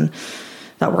followers, and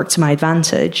that worked to my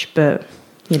advantage. But,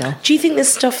 Do you think there's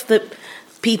stuff that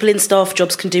people in staff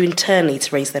jobs can do internally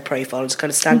to raise their profile and to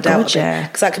kind of stand out a bit?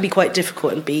 Because that can be quite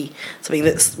difficult and be something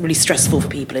that's really stressful for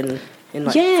people in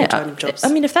full-time jobs. I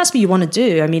mean, if that's what you want to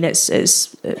do, I mean, it's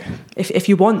if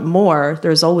you want more,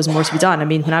 there's always more to be done. I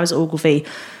mean, when I was at Ogilvy,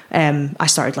 I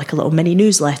started like a little mini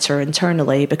newsletter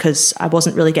internally because I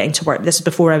wasn't really getting to work. This is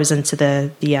before I was into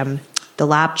the the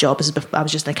lab job. I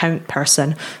was just an account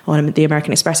person on the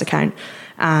American Express account,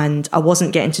 and I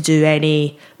wasn't getting to do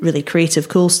any really creative,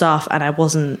 cool stuff, and I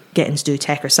wasn't getting to do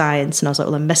tech or science. And I was like,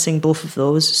 well, I'm missing both of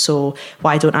those, so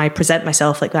why don't I present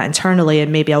myself like that internally,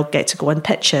 and maybe I'll get to go on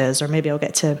pitches, or maybe I'll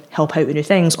get to help out with new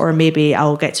things, or maybe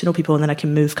I'll get to know people and then I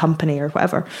can move company or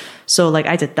whatever. So like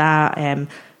I did that,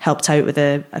 helped out with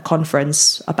a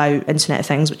conference about Internet of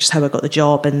Things, which is how I got the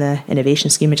job in the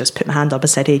innovation scheme. I just put my hand up and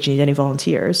said, hey, do you need any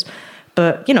volunteers?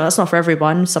 But, you know, that's not for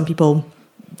everyone. Some people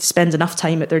spend enough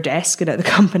time at their desk and at the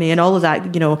company and all of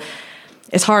that. You know,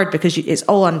 it's hard because it's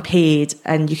all unpaid,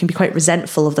 and you can be quite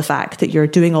resentful of the fact that you're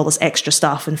doing all this extra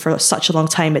stuff and for such a long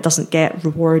time it doesn't get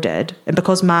rewarded. And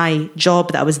because my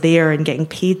job that I was there and getting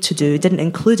paid to do didn't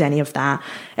include any of that,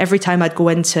 every time I'd go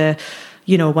into,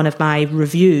 you know, one of my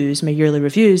reviews, my yearly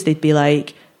reviews, they'd be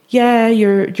like, yeah,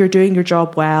 you're doing your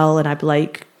job well. And I'd be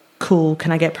like, cool,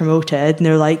 can I get promoted? And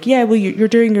they're like, yeah, well, you're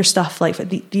doing your stuff, like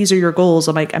these are your goals.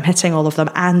 I'm like, I'm hitting all of them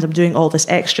and I'm doing all this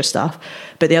extra stuff,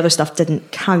 but the other stuff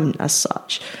didn't count as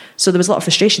such. So there was a lot of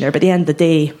frustration there, but at the end of the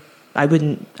day, I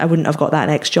wouldn't have got that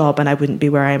next job, and I wouldn't be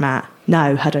where I'm at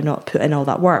now had I not put in all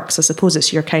that work. So I suppose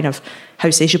it's your kind of how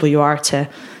satiable you are to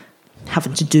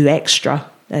having to do extra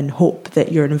and hope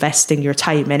that you're investing your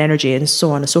time and energy and so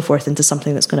on and so forth into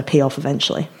something that's going to pay off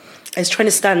eventually. It's trying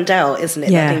to stand out, isn't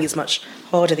it? Yeah. I think it's much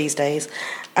harder these days.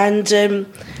 And can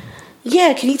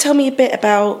you tell me a bit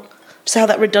about just how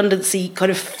that redundancy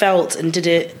kind of felt, and did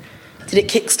it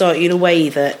kickstart you in a way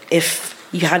that if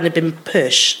you hadn't have been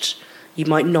pushed, you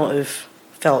might not have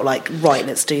felt like, right,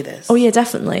 let's do this? Oh yeah,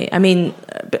 definitely. I mean,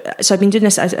 so I've been doing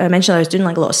this, as I mentioned, I was doing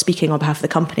like a lot of speaking on behalf of the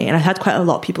company, and I had quite a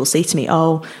lot of people say to me,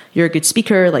 oh, you're a good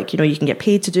speaker, like, you know, you can get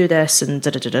paid to do this, and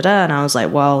da-da-da-da-da. And I was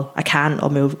like, well, I can't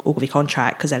on my Ogilvy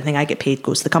contract, because anything I get paid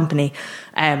goes to the company.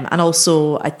 And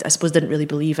also, I suppose didn't really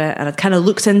believe it, and I kind of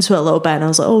looked into it a little bit, and I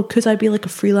was like, oh, could I be like a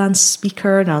freelance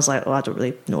speaker? And I was like, oh, I don't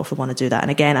really know if I want to do that.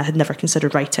 And again, I had never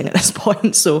considered writing at this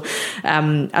point, so I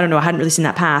don't know, I hadn't really seen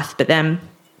that path. But then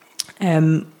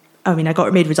I mean, I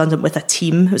got made redundant with a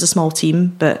team. It was a small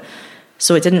team, but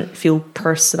so it didn't feel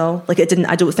personal. Like I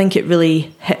don't think it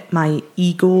really hit my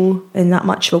ego in that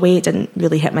much of a way. It didn't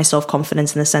really hit my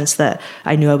self-confidence in the sense that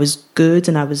I knew I was good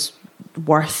and I was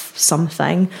worth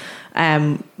something.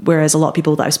 Whereas a lot of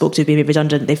people that I've spoke to being made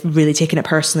redundant, they've really taken it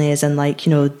personally, as in like,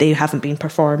 you know, they haven't been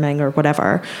performing or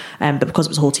whatever. But because it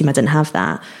was a whole team, I didn't have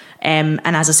that. And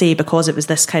as I say, because it was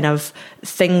this kind of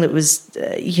thing that was,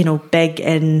 you know, big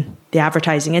in the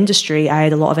advertising industry, I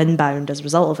had a lot of inbound as a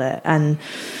result of it. And,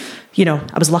 you know,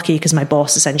 I was lucky because my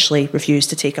boss essentially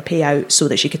refused to take a payout so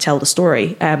that she could tell the story,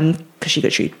 because she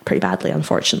got treated pretty badly,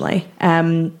 unfortunately.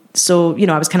 So, you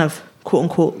know, I was kind of quote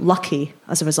unquote lucky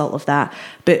as a result of that.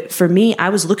 But for me, I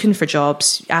was looking for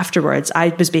jobs afterwards. I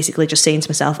was basically just saying to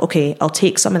myself, okay, I'll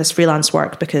take some of this freelance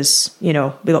work because, you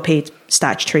know, we got paid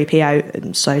statutory payout.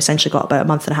 And so I essentially got about a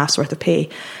month and a half's worth of pay.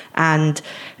 And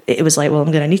it was like, well,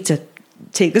 I'm going to need to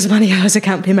take this money out as I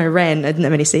can't pay my rent. I didn't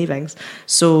have any savings.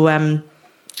 So,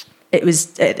 it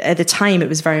was at the time, it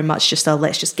was very much just a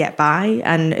let's just get by.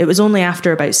 And it was only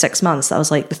after about 6 months that I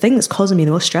was like, the thing that's causing me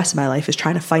the most stress in my life is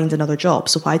trying to find another job.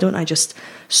 So why don't I just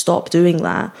stop doing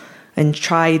that and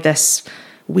try this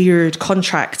weird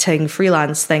contracting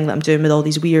freelance thing that I'm doing with all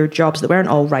these weird jobs that weren't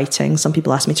all writing. Some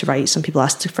people asked me to write, some people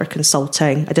asked for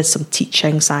consulting. I did some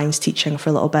teaching, science teaching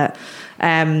for a little bit.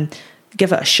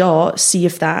 Give it a shot, see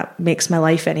if that makes my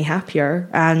life any happier.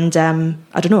 And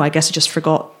I don't know, I guess I just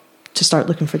forgot to start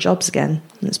looking for jobs again,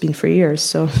 and it's been 3 years,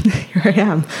 so here I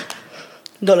am.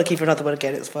 Not looking for another one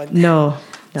again, it's fine. No.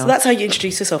 So that's how you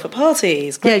introduce yourself at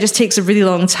parties. Yeah, it just takes a really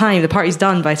long time. The party's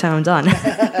done by the time I'm done.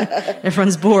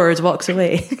 Everyone's bored, walks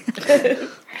away.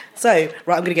 So,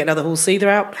 right, I'm going to get another horse soother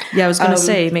out. Yeah, I was going to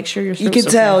say, make sure you're. You can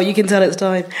tell it's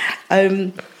time.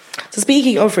 So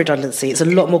speaking of redundancy, it's a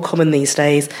lot more common these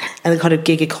days, and the kind of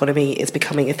gig economy is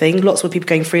becoming a thing. Lots more people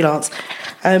going freelance.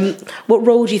 What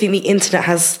role do you think the internet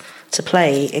has to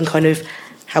play in kind of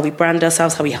how we brand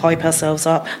ourselves, how we hype ourselves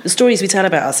up, the stories we tell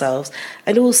about ourselves,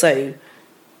 and also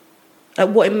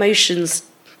what emotions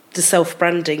does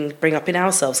self-branding bring up in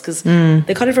ourselves? Because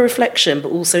they're kind of a reflection,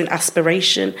 but also an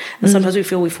aspiration, and sometimes we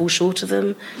feel we fall short of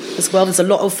them as well. There's a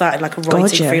lot of that in like a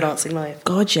writing, freelancing life.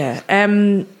 God, yeah.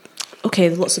 Okay,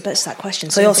 lots of bits to that question.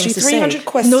 So I asked you 300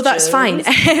 questions. No, that's fine.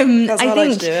 That's how I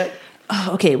like to do it.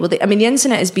 Okay, well, the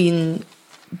internet has been,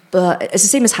 but it's the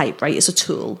same as hype, right? It's a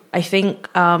tool. I think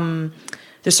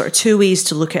there's sort of two ways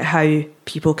to look at how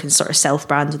people can sort of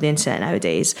self-brand on the internet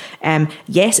nowadays.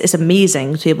 Yes, it's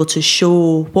amazing to be able to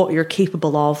show what you're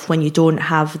capable of when you don't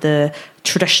have the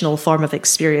traditional form of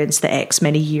experience, the X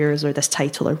many years or this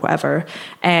title or whatever.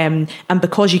 And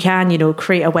because you can,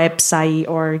 create a website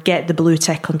or get the blue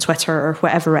tick on Twitter or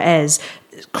whatever it is,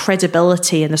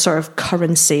 credibility and the sort of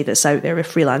currency that's out there with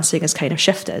freelancing has kind of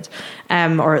shifted,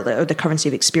 or the currency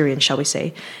of experience, shall we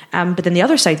say. But then the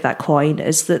other side of that coin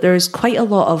is that there's quite a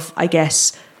lot of, I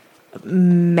guess,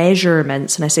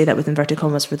 measurements, and I say that with inverted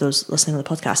commas for those listening on the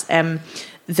podcast,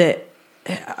 that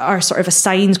are sort of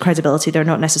assigned credibility they're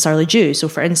not necessarily due. So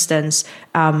for instance,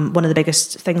 one of the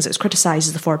biggest things that's criticised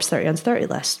is the Forbes 30 under 30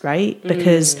 list, right?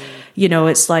 Because,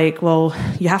 it's like, well,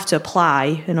 you have to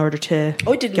apply in order to...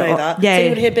 Oh, I didn't know that. Yeah. Has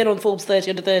anyone here been on Forbes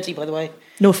 30 under 30, by the way?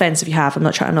 No offence if you have. I'm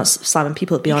not slamming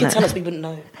people to be on it. You can tell us, we wouldn't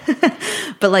know.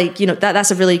 But that's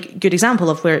a really good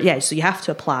example of where, so you have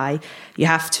to apply, you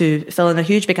have to fill in a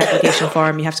huge big application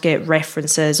form, you have to get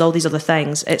references, all these other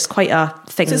things. It's quite a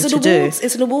thing to do.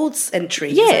 It's an awards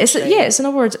entry. Yeah, it's an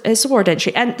award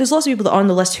entry. And there's lots of people that are on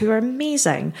the list who are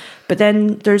amazing. But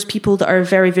then there's people that are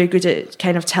very, very good at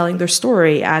kind of telling their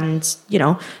story. And,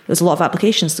 there's a lot of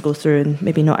applications to go through and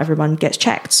maybe not everyone gets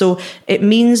checked. So it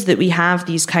means that we have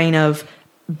these kind of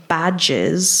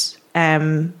badges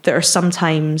that are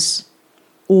sometimes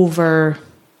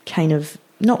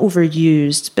not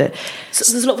overused, but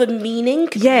so there's a lot of a meaning.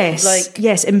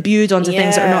 Yes, imbued onto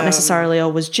things that are not necessarily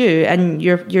always due, and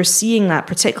you're seeing that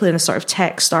particularly in the sort of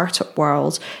tech startup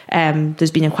world.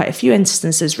 There's been quite a few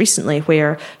instances recently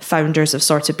where founders have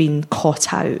sort of been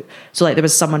caught out. So like there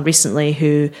was someone recently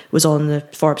who was on the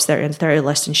Forbes 30 under 30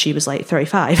 list, and she was like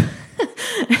 35.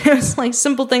 It was like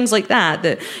simple things like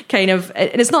that kind of,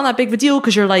 and it's not that big of a deal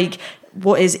because you're like,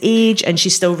 what is age? And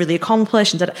she's still really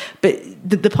accomplished. But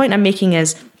the point I'm making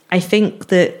is, I think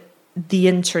that the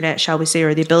internet, shall we say,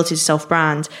 or the ability to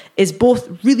self-brand is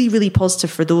both really, really positive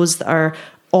for those that are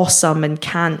awesome and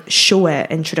can't show it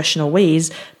in traditional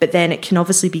ways, but then it can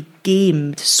obviously be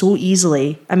gamed so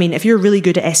easily. I mean, if you're really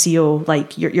good at SEO,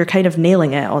 like you're kind of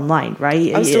nailing it online,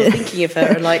 right? I'm still thinking of her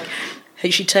and like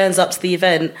she turns up to the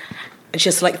event and she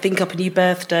has to think up a new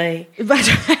birthday. Well,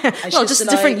 just a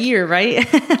different year, right?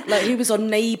 Like who was on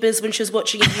Neighbours when she was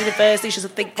watching at university? She has to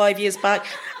think 5 years back.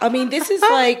 I mean, this is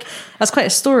that's quite a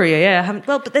story, yeah.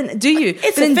 Well, but then do you?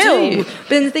 It's a film. But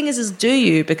then the thing is do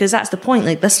you? Because that's the point.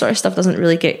 Like this sort of stuff doesn't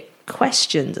really get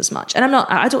questioned as much. And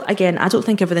I don't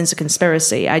think everything's a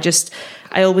conspiracy. I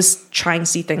always try and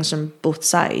see things from both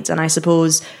sides. And I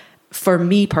suppose for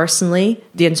me personally,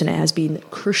 the internet has been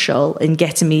crucial in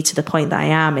getting me to the point that I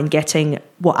am and getting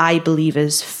what I believe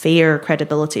is fair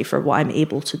credibility for what I'm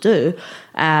able to do.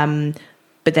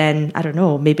 But then, I don't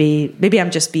know, maybe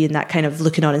I'm just being that kind of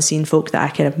looking on and seeing folk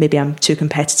that maybe I'm too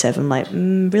competitive. I'm like,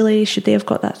 really? Should they have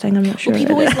got that thing? I'm not sure. Well,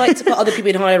 people always like to put other people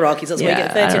in hierarchies. That's why you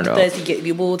get 30 to 30, you get the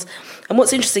awards. And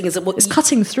what's interesting is that it's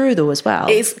cutting through though as well.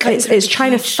 It's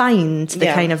trying to find the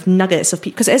kind of nuggets of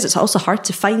people, because it's also hard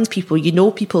to find people.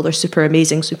 People are super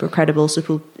amazing, super credible,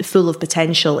 super full of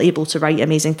potential, able to write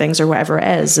amazing things or whatever it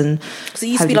is. And so it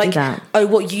used to be like, oh,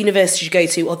 what university you go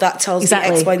to, or that tells me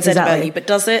X, Y, and Z about you. But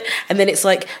does it? And then it's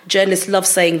like journalists love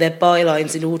saying their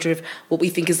bylines in order of what we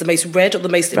think is the most read or the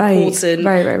most important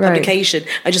publication.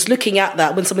 And just looking at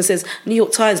that, when someone says New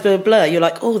York Times, blah, blah, blah, you're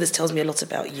like, oh, this tells me a lot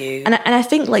about you. And I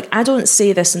think I don't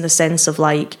say this in the sense of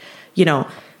I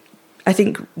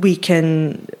think we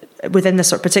can, within the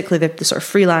sort of, particularly the sort of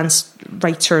freelance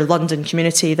writer London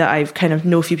community that I've kind of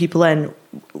know a few people in,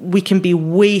 we can be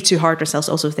way too hard on ourselves.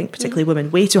 Also think particularly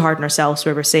women, way too hard on ourselves,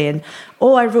 where we're saying,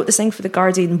 oh, I wrote this thing for the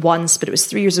Guardian once, but it was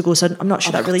 3 years ago, so I'm not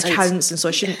sure that really counts, and so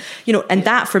I shouldn't, and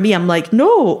that for me, I'm like,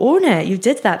 no, own it, you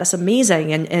did that, that's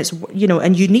amazing, and it's,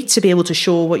 and you need to be able to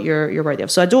show what you're worthy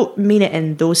of. So I don't mean it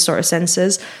in those sort of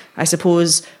senses. I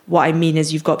suppose what I mean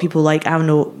is you've got people like, I don't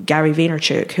know, Gary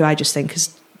Vaynerchuk, who I just think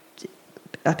is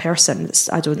a person that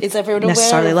I don't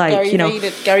necessarily like.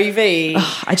 Gary V.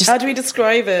 How do we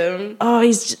describe him? Oh,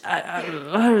 he's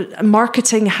a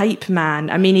marketing hype man.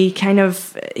 I mean, he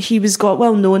got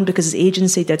well known because his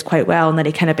agency did quite well, and then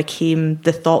he kind of became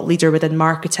the thought leader within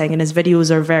marketing. And his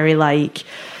videos are very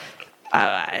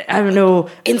I don't know,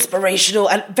 inspirational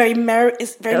and very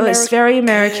It's very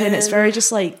American. It's very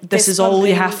just like, this is all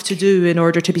you have to do in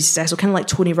order to be successful, kind of like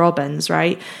Tony Robbins,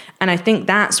 right? And I think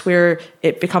that's where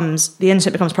the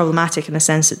internet becomes problematic, in the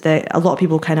sense that a lot of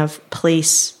people kind of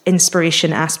place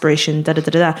inspiration, aspiration,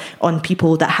 on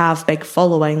people that have big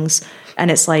followings, and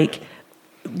it's like,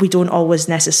 we don't always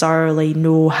necessarily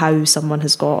know how someone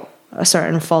has got a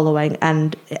certain following,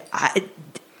 and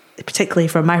particularly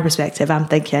from my perspective, I'm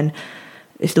thinking,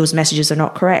 if those messages are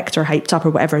not correct or hyped up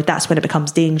or whatever, that's when it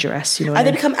becomes dangerous, you know. And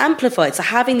they become amplified. So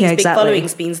having these big exactly.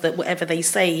 followings means that whatever they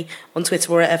say on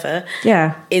Twitter or whatever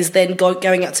is then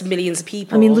going out to millions of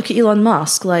people. I mean, look at Elon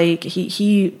Musk. Like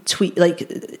he tweet,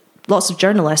 like lots of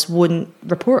journalists wouldn't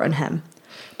report on him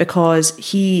because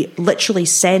he literally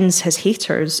sends his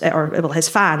haters, or well, his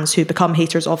fans who become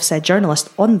haters of said journalist,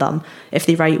 on them if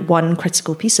they write one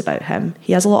critical piece about him.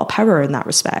 He has a lot of power in that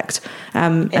respect.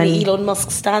 Any Elon Musk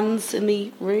stands in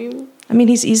the room? I mean,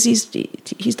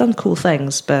 he's done cool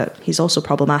things, but he's also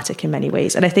problematic in many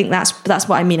ways. And I think that's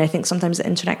what I mean. I think sometimes the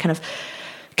internet kind of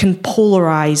can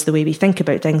polarize the way we think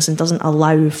about things and doesn't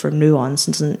allow for nuance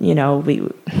and doesn't, you know,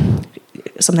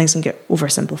 some things can get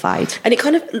oversimplified. And it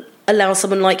kind of allows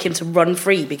someone like him to run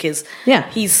free because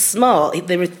he's smart.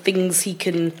 There are things he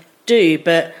can do,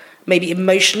 but maybe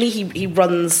emotionally he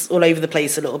runs all over the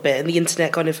place a little bit, and the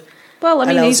internet kind of. Well,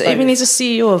 he's a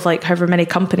CEO of like however many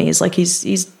companies. Like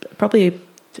he's probably,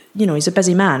 you know, he's a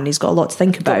busy man. He's got a lot to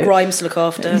think about. Got Grimes to look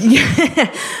after.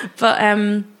 But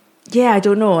I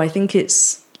don't know. I think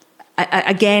it's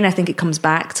I think it comes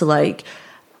back to like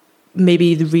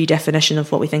maybe the redefinition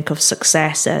of what we think of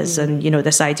success is, and you know,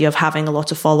 this idea of having a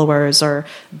lot of followers or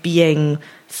being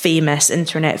famous,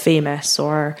 internet famous,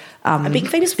 or and being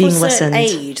famous for a certain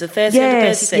age. The 30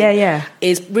 under 30 thing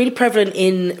is really prevalent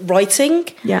in writing.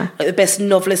 Yeah, like the best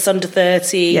novelists under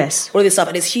 30. Yes, all of this stuff,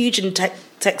 and it's huge in tech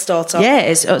startup. Yeah,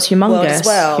 it's humongous as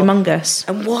well. Humongous.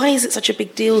 And why is it such a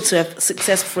big deal to have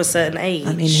success for a certain age?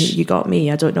 I mean, you got me.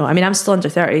 I don't know. I mean, I'm still under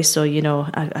 30, so you know,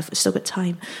 I've still got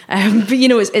time. But you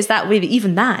know, it's that way. That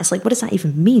even that, it's like, what does that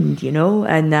even mean? You know,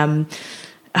 and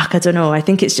I don't know. I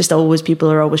think it's just always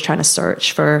people are always trying to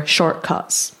search for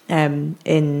shortcuts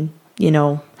in, you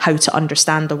know, how to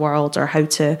understand the world or how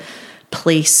to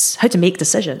make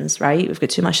decisions. Right? We've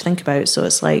got too much to think about. So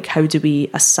it's like, how do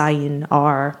we assign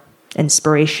our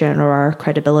inspiration or our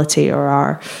credibility or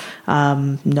our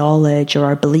knowledge or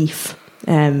our belief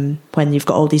when you've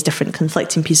got all these different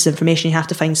conflicting pieces of information? You have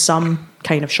to find some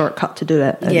kind of shortcut to do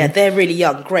it. And they're really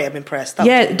young. Great, I'm impressed.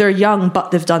 They're young,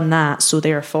 but they've done that, so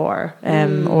therefore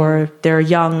or they're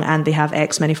young and they have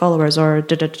X many followers, or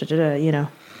you know.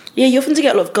 Yeah, you often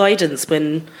get a lot of guidance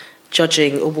when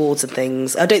judging awards and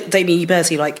things. I don't mean you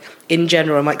personally, like in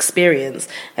general, in my experience.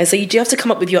 And so you do have to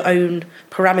come up with your own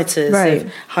parameters of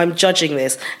how I'm judging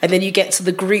this. And then you get to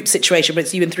the group situation where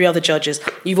it's you and 3 other judges.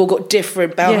 You've all got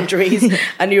different boundaries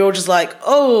and you're all just like,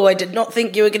 oh, I did not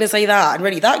think you were going to say that. And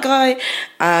really, that guy.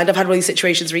 And I've had one of these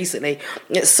situations recently.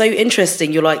 It's so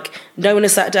interesting. You're like, no one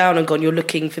has sat down and gone, you're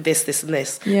looking for this, this and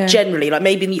this. Yeah. Generally, like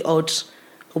maybe in the odd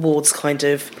awards kind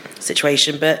of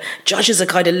situation, but judges are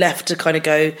kind of left to kind of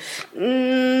go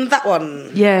that one,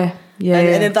 and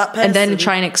then that person, and then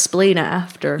try and explain it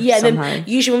after. And then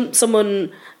usually when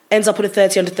someone ends up on a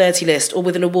 30 under 30 list or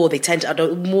with an award, they tend to add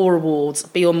more awards,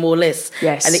 be on more lists.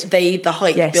 Yes. And the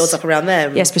hype builds up around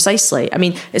them. Yes, precisely. I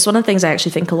mean, it's one of the things I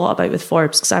actually think a lot about with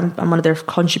Forbes, because I'm one of their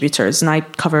contributors and I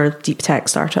cover deep tech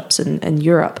startups in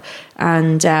Europe.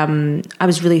 And I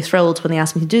was really thrilled when they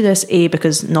asked me to do this, A,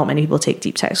 because not many people take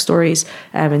deep tech stories,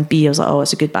 and B, I was like, oh,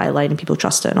 it's a good byline and people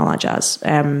trust it and all that jazz.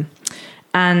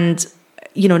 And,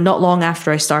 you know, not long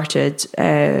after I started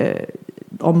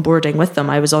onboarding with them,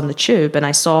 I was on the tube and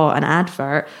I saw an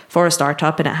advert for a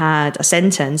startup and it had a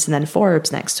sentence and then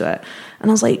Forbes next to it. And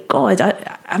I was like, God,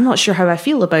 I'm not sure how I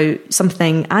feel about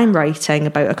something I'm writing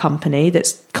about a company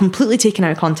that's completely taken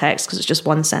out of context because it's just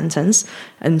one sentence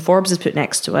and Forbes is put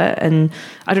next to it. And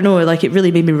I don't know, like it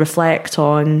really made me reflect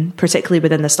on, particularly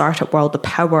within the startup world, the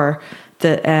power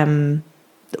that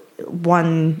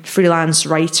one freelance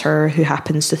writer who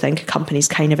happens to think a company's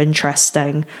kind of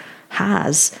interesting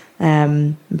has.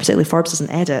 Particularly Forbes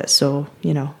doesn't edit, so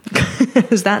you know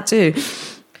there's that too.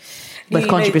 With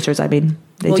contributors, I mean,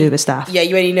 they do with staff. Yeah,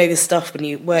 you only know this stuff when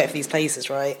you work for these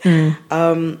places, right?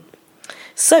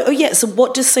 So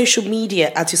what does social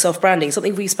media add to self-branding?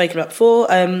 Something we've spoken about before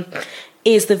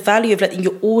is the value of letting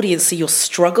your audience see your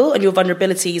struggle and your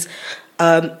vulnerabilities.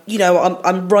 You know,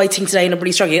 I'm writing today and I'm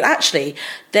really struggling. And actually,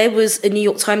 there was a New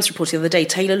York Times report the other day,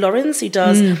 Taylor Lawrence, who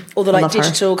does all the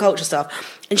digital culture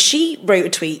stuff. And she wrote a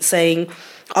tweet saying,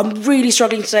 I'm really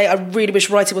struggling today. I really wish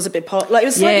writing was a bit it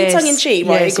was slightly tongue-in-cheek,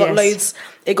 right? Yes,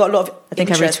 it got a lot of I think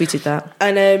interest. I retweeted that.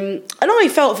 And I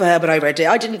felt for her when I read it.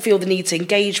 I didn't feel the need to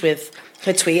engage with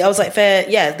her tweet. I was like,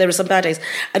 there were some bad days.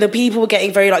 And then people were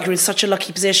getting very like, you're in such a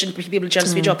lucky position, people are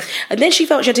jealous of your job. And then she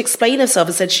felt she had to explain herself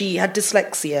and said she had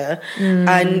dyslexia.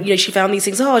 And, you know, she found these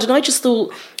things hard. And I just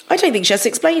thought, I don't think she has to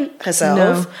explain herself.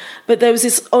 No. But there was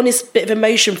this honest bit of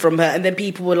emotion from her. And then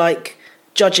people were like,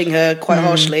 judging her quite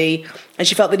harshly, and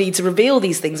she felt the need to reveal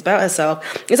these things about herself.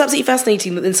 It's absolutely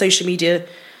fascinating that in social media,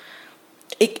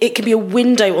 it can be a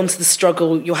window onto the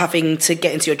struggle you're having to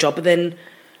get into your job, but then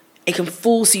it can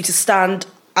force you to stand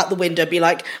at the window and be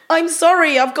like, I'm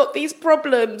sorry, I've got these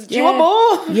problems. Do you want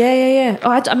more? Yeah. Oh,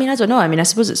 I don't know. I mean, I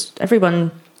suppose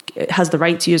everyone has the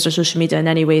right to use their social media in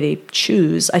any way they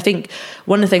choose. I think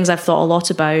one of the things I've thought a lot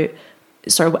about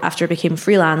sort of after I became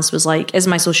freelance was like, is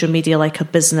my social media like a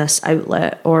business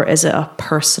outlet, or is it a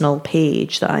personal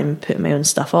page that I'm putting my own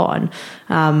stuff on?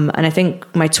 And I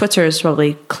think my Twitter is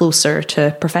probably closer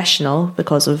to professional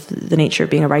because of the nature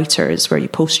of being a writer. It's where you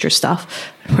post your stuff,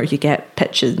 where you get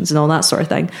pitches and all that sort of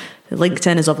thing.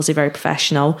 LinkedIn is obviously very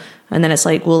professional. And then it's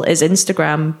like, well, is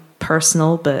Instagram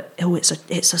personal, but it's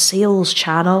a sales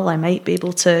channel? I might be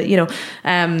able to,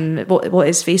 what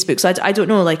is Facebook? So I don't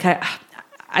know, like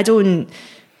I don't,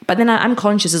 but then I'm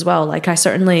conscious as well. Like I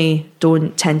certainly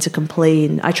don't tend to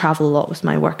complain. I travel a lot with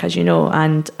my work, as you know,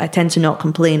 and I tend to not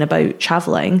complain about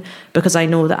traveling because I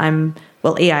know that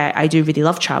I do really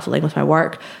love traveling with my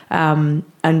work.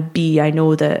 And B, I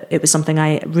know that it was something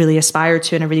I really aspired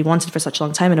to and I really wanted for such a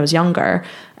long time when I was younger.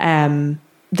 That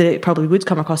it probably would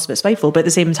come across a bit spiteful, but at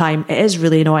the same time, it is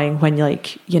really annoying when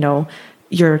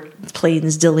your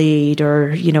plane's delayed,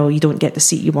 or you don't get the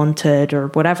seat you wanted, or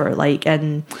whatever.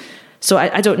 And so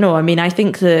I don't know. I mean, I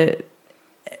think that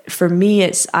for me,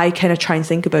 I kind of try and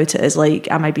think about it as like,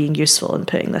 am I being useful in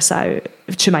putting this out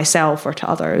to myself or to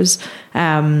others?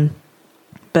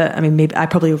 But I mean, maybe I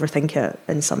probably overthink it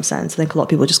in some sense. I think a lot of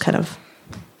people just kind of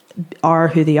are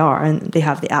who they are, and they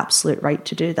have the absolute right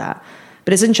to do that.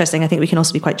 But it's interesting. I think we can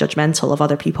also be quite judgmental of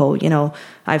other people.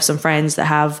 I have some friends that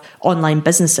have online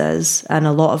businesses, and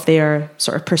a lot of their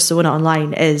sort of persona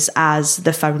online is as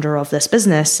the founder of this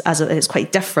business, as it's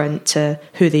quite different to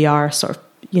who they are sort of,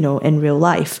 in real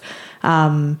life.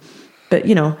 But, at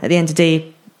the end of the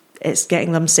day, it's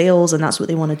getting them sales, and that's what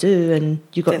they want to do. And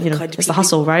you got, it's the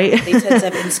hustle, right? They tend to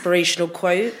have inspirational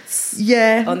quotes.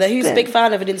 Yeah. On there. Who's a big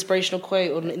fan of an inspirational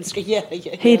quote on Instagram?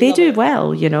 Yeah. Hey, they do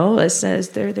well,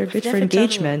 they're good for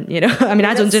engagement, I mean,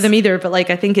 I don't do them either, but like,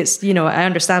 I think it's, I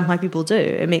understand why people do.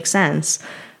 It makes sense.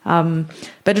 But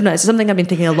I don't know, it's something I've been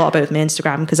thinking a lot about with my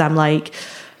Instagram, because I'm like,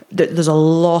 there's a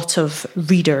lot of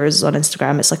readers on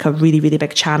Instagram. It's like a really, really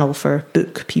big channel for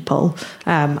book people.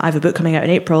 I have a book coming out in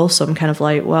April, so I'm kind of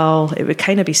like, well, it would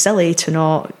kind of be silly to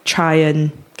not try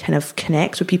and kind of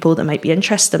connect with people that might be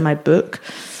interested in my book.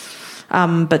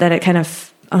 But then it kind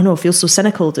of, I don't know, feels so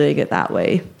cynical doing it that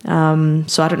way.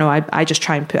 So I don't know, I just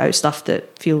try and put out stuff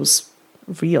that feels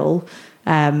real.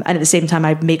 And at the same time,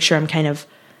 I make sure I'm kind of,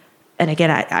 and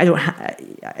again,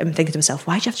 I'm thinking to myself,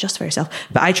 why do you have to justify yourself?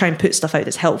 But I try and put stuff out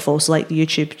that's helpful. So like the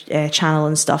YouTube channel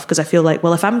and stuff, because I feel like,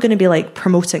 well, if I'm going to be like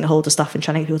promoting a whole lot of stuff and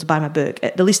trying to get people to buy my book,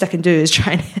 the least I can do is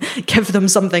try and give them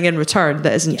something in return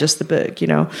that isn't just the book,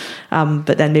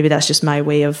 But then maybe that's just my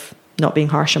way of not being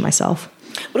harsh on myself.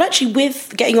 Well, actually,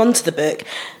 with getting onto the book,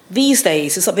 these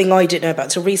days, it's something I didn't know about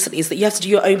until recently, is that you have to do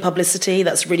your own publicity.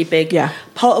 That's really big. Yeah.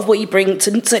 Part of what you bring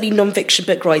to certainly non-fiction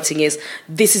book writing is,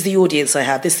 this is the audience I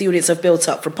have. This is the audience I've built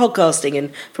up from podcasting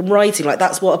and from writing. Like,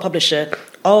 that's what a publisher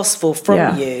asks for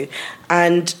from you.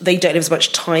 And they don't have as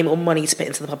much time or money to put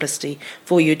into the publicity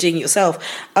for you. You're doing it yourself.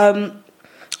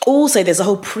 Also, there's a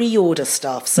whole pre-order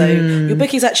stuff. So your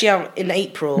book is actually out in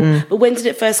April. But when did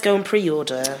it first go on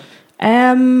pre-order?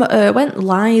 It went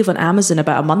live on Amazon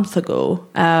about a month ago,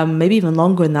 maybe even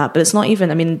longer than that. But it's not even.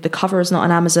 I mean, the cover is not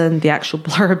on Amazon. The actual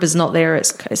blurb is not there.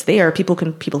 It's there. People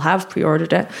have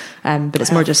pre-ordered it, but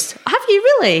it's more just. Have you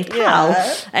really, pal?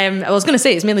 Yeah. I was going to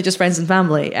say it's mainly just friends and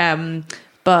family.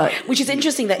 But which is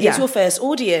interesting that it's your first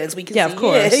audience. We can see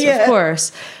of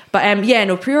course.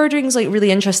 But pre-ordering is like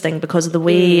really interesting because of the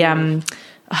way.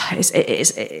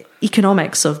 It's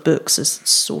economics of books is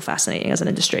so fascinating as an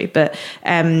industry, but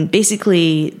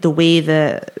basically the way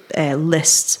the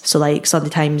lists, so like Sunday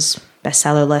Times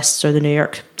bestseller lists or the New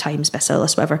York Times bestseller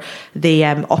list, whatever, they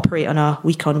operate on a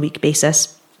week-on-week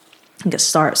basis. I think it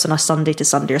starts on a Sunday to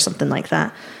Sunday or something like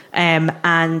that.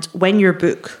 And when your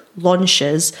book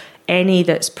launches, any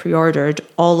that's pre-ordered,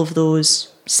 all of those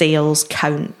sales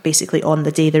count basically on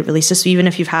the day that it releases. So even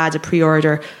if you've had a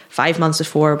pre-order 5 months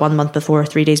before, 1 month before,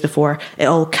 3 days before, it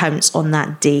all counts on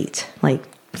that date, like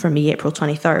for me, April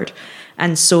 23rd.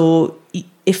 And so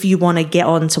if you want to get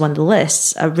onto one of the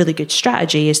lists, a really good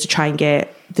strategy is to try and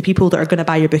get the people that are going to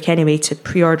buy your book anyway to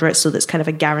pre-order it, so that's kind of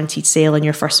a guaranteed sale in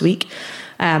your first week.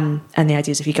 And the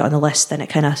idea is if you get on the list, then it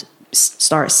kind of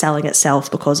starts selling itself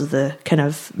because of the kind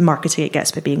of marketing it gets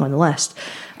by being on the list.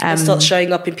 It starts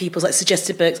showing up in people's like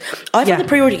suggested books. I find the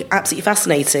pre-ordering absolutely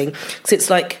fascinating because it's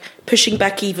like pushing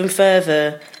back even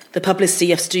further the publicity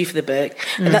you have to do for the book.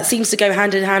 And that seems to go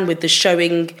hand in hand with the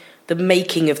showing the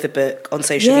making of the book on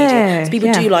social media. So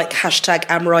people do like hashtag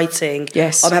I'm writing.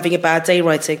 Yes. I'm having a bad day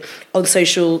writing. On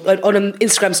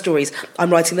Instagram stories, I'm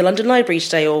writing the London Library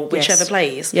today, or whichever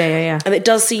place. Yeah. And it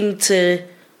does seem to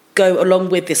go along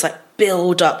with this like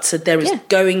build up to there is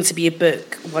going to be a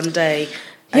book one day,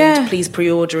 and please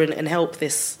pre-order and help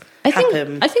this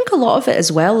happen. I think a lot of it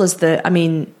as well is that, I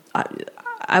mean,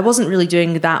 I wasn't really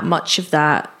doing that much of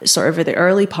that sort of at the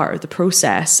early part of the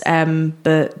process,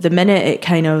 but the minute it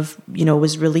kind of, you know,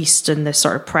 was released in the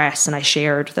sort of press and I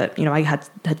shared that, you know, I had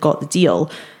got the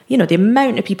deal, you know, the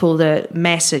amount of people that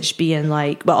messaged being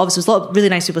like, well, obviously there's a lot of really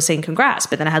nice people saying congrats,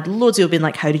 but then I had loads of people being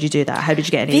like, how did you do that? How did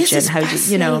you get an agent? How did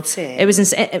you know? It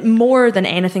was more than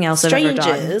anything else I've ever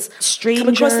done. Strangers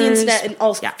come across the internet and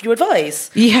ask for your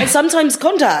advice. And sometimes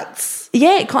contacts.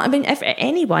 Yeah, it can't. I mean,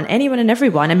 anyone and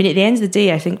everyone. I mean, at the end of the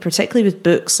day, I think particularly with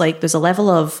books, like there's a level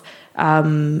of,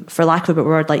 for lack of a better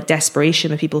word, like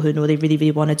desperation with people who know they really,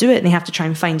 really want to do it and they have to try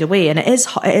and find a way. And it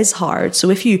is hard. So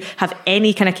if you have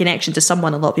any kind of connection to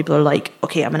someone, a lot of people are like,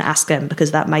 okay, I'm going to ask them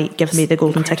because that might give me the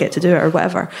golden ticket to do it or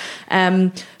whatever.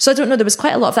 So I don't know, there was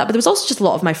quite a lot of that, but there was also just a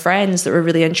lot of my friends that were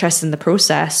really interested in the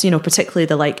process, you know, particularly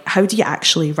the like, how do you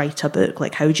actually write a book?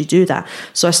 Like, how do you do that?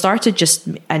 So I started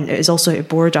and it was also out of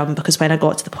boredom because when I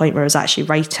got to the point where I was actually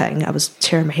writing, I was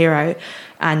tearing my hair out.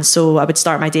 And so I would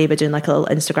start my day by doing like a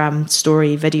little Instagram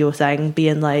story video thing,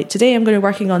 being like, today I'm going to be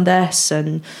working on this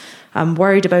and I'm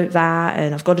worried about that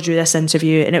and I've got to do this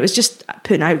interview. And it was just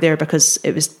putting out there because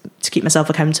it was to keep myself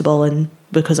accountable and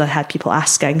because I had people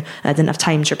asking and I didn't have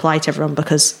time to reply to everyone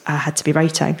because I had to be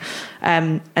writing.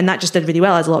 And that just did really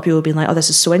well, as a lot of people being like, oh,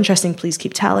 this is so interesting. Please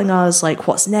keep telling us, like,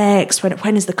 what's next?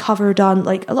 When is the cover done?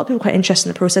 Like, a lot of people are quite interested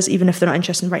in the process, even if they're not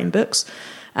interested in writing books.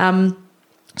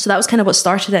 So that was kind of what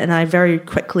started it. And I very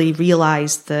quickly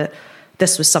realised that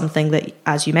this was something that,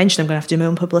 as you mentioned, I'm going to have to do my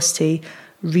own publicity.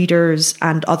 Readers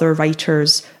and other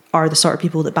writers are the sort of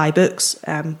people that buy books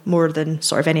more than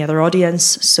sort of any other audience.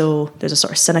 So there's a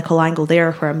sort of cynical angle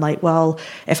there where I'm like, well,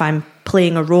 if I'm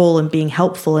playing a role and being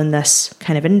helpful in this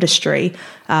kind of industry,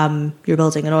 you're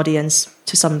building an audience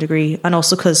to some degree. And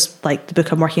also because like the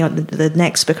book I'm working on, the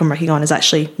next book I'm working on is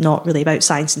actually not really about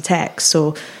science and tech.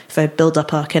 So if I build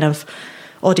up a kind of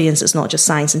audience that's not just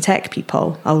science and tech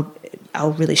people,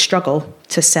 I'll really struggle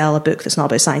to sell a book that's not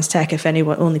about science tech if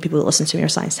only people that listen to me are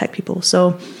science tech people.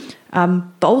 So,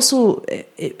 but also,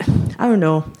 I don't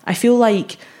know. I feel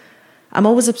like I'm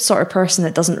always a sort of person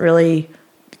that doesn't really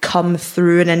come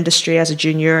through an industry as a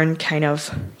junior and kind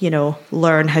of, you know,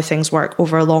 learn how things work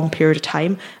over a long period of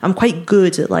time. I'm quite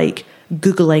good at like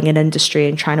Googling an industry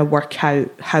and trying to work out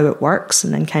how it works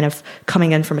and then kind of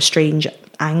coming in from a strange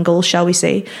angle, shall we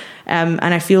say. And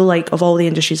I feel like of all the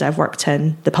industries I've worked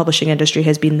in, the publishing industry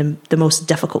has been the most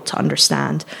difficult to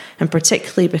understand. And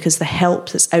particularly because the help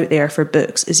that's out there for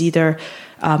books is either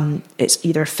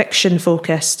fiction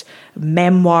focused,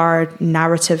 memoir,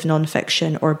 narrative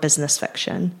nonfiction, or business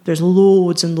fiction. There's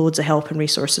loads and loads of help and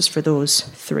resources for those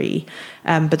three.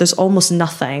 But there's almost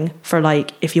nothing for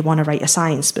like if you want to write a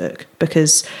science book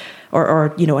because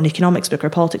or you know, an economics book or a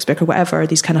politics book or whatever,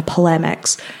 these kind of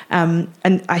polemics. And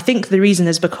I think the reason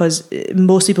is because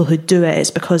most people who do it is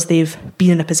because they've been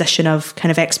in a position of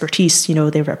kind of expertise. You know,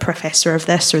 they were a professor of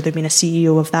this or they've been a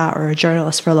CEO of that or a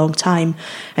journalist for a long time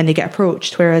and they get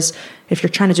approached. Whereas if you're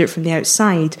trying to do it from the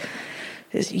outside,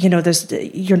 you know,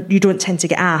 you don't tend to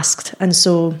get asked. And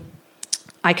so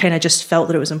I kind of just felt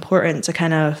that it was important to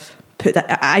kind of put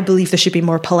that. I believe there should be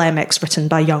more polemics written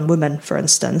by young women, for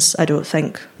instance. I don't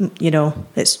think, you know,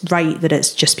 it's right that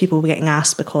it's just people getting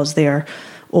asked because they're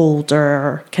older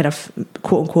or kind of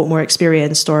quote unquote more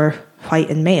experienced or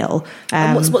white and male.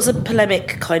 And what's a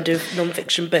polemic kind of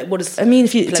non-fiction book? What is? I mean,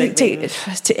 if you take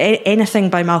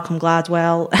anything by Malcolm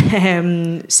Gladwell,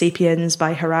 *Sapiens*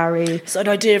 by Harari. So an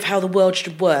idea of how the world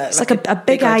should work. It's like a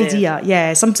big idea.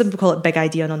 Yeah, some people call it big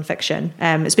idea non-fiction.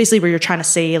 It's basically where you're trying to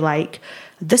say like,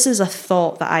 this is a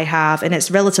thought that I have, and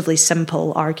it's relatively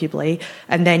simple, arguably,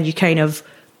 and then you kind of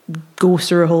go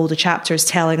through a whole of chapters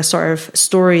telling a sort of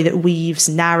story that weaves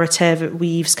narrative, it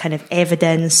weaves kind of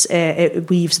evidence, it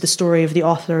weaves the story of the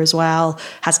author as well,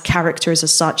 has characters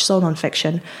as such, it's all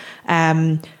non-fiction,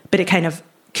 but it kind of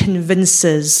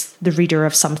convinces the reader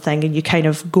of something, and you kind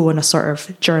of go on a sort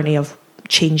of journey of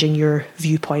changing your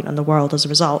viewpoint on the world as a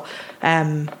result.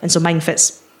 And so mine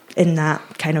fits in that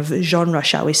kind of genre,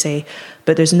 shall we say,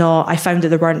 but I found that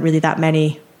there weren't really that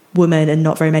many women and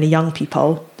not very many young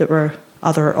people that were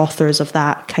other authors of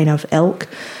that kind of ilk.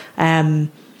 And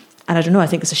I don't know, I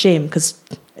think it's a shame because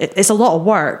it's a lot of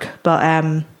work, but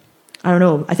I don't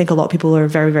know. I think a lot of people are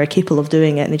very, very capable of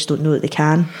doing it and they just don't know that they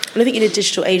can. And I think in a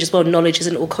digital age as well, knowledge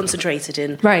isn't all concentrated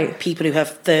in people who have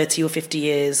 30 or 50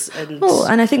 years.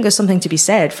 And I think there's something to be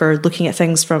said for looking at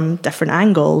things from different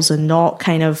angles and not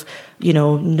kind of,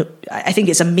 I think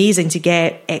it's amazing to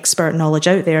get expert knowledge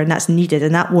out there, and that's needed,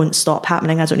 and that won't stop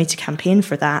happening. I don't need to campaign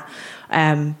for that.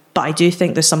 But I do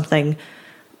think there's something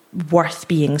worth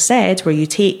being said where you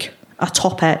take a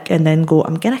topic and then go,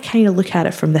 I'm going to kind of look at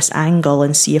it from this angle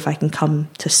and see if I can come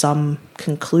to some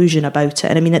conclusion about it.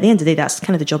 And I mean, at the end of the day, that's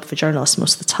kind of the job of a journalist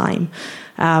most of the time.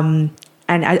 And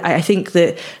I think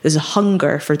that there's a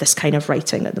hunger for this kind of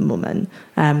writing at the moment,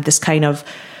 this kind of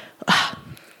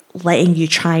letting you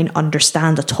try and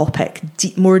understand a topic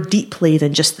more deeply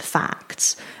than just the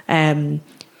facts. And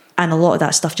a lot of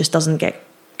that stuff just doesn't get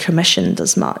commissioned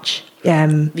as much.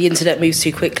 The internet moves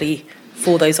too quickly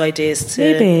for those ideas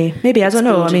to... Maybe, I don't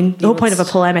know. I mean, the whole point of a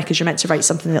polemic is you're meant to write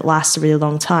something that lasts a really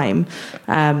long time.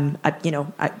 I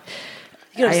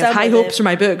have high hopes for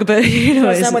my book, but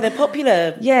understand why they're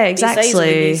popular. Yeah, exactly. These days when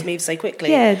news moves so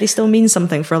quickly. Yeah, they still mean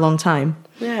something for a long time.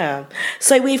 Yeah.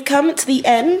 So we've come to the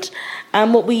end,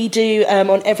 and what we do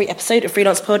on every episode of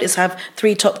Freelance Pod is have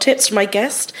 3 top tips from my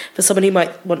guest for someone who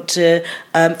might want to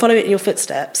follow it in your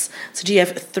footsteps. So do you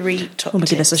have 3 top tips? Oh my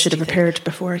goodness, I should have prepared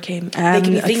before I came. They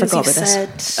can be things I forgot about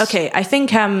said. this. Okay, I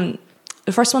think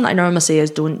the first one that I normally say is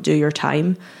don't do your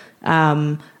time.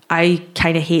 I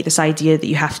kind of hate this idea that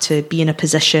you have to be in a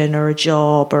position or a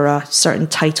job or a certain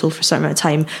title for a certain amount of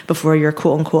time before you're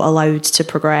quote unquote allowed to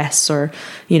progress, or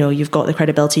you've got the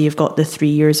credibility, you've got the 3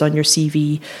 years on your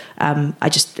CV.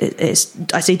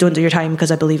 I say don't do your time because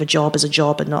I believe a job is a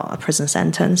job and not a prison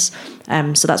sentence.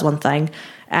 So that's one thing.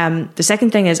 The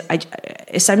second thing is,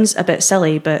 it sounds a bit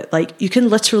silly, but like you can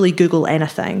literally Google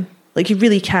anything. Like you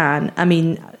really can. I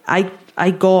mean, I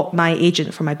got my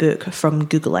agent for my book from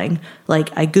Googling.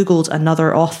 Like I Googled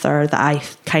another author that I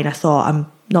kind of thought,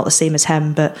 I'm not the same as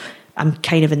him, but I'm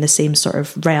kind of in the same sort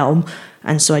of realm.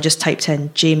 And so I just typed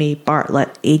in Jamie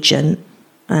Bartlett agent,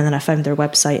 and then I found their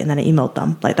website, and then I emailed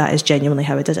them. Like that is genuinely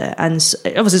how I did it. And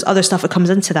obviously there's other stuff that comes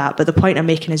into that, but the point I'm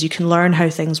making is you can learn how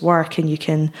things work, and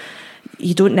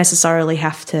you don't necessarily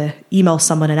have to email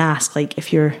someone and ask. Like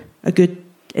if you're a good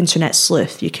internet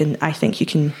sleuth, I think you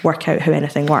can work out how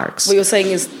anything works. What you're saying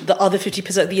is the other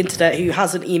 50% of the internet who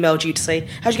hasn't emailed you to say,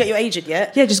 how'd you get your agent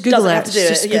yet? Yeah, just Google it.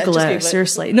 Just Google it.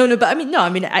 Seriously. No, but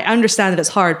I understand that it's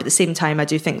hard, but at the same time, I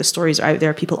do think the stories are out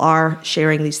there. People are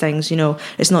sharing these things.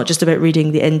 It's not just about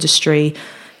reading the industry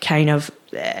kind of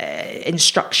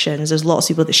instructions. There's lots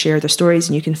of people that share their stories,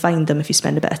 and you can find them if you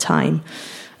spend a bit of time.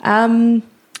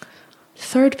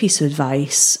 Third piece of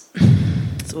advice.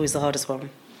 It's always the hardest one.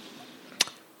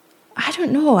 I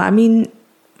don't know. I mean,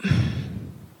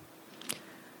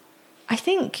 I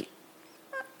think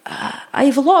I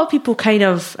have a lot of people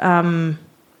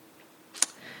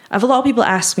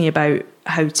ask me about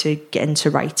how to get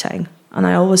into writing. And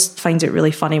I always find it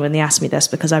really funny when they ask me this,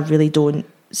 because I really don't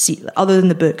see, other than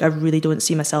the book, I really don't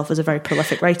see myself as a very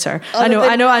prolific writer. I know.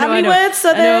 How many words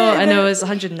are there? I know it's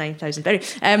 109,000.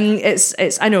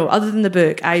 It's I know, other than the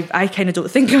book, I kind of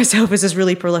don't think of myself as this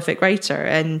really prolific writer.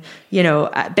 And,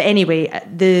 but anyway,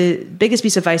 the biggest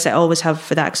piece of advice I always have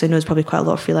for that, because I know there's probably quite a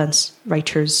lot of freelance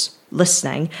writers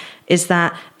listening, is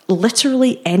that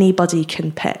literally anybody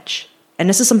can pitch. And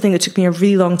this is something that took me a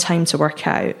really long time to work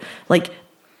out. Like,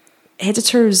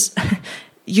 editors,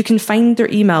 you can find their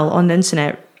email on the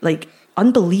internet like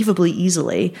unbelievably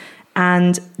easily,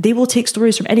 and they will take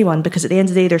stories from anyone, because at the end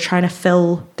of the day they're trying to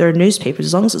fill their newspapers,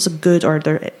 as long as it's a good, or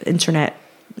their internet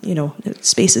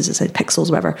spaces, it's like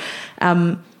pixels, whatever.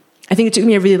 I think it took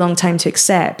me a really long time to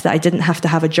accept that I didn't have to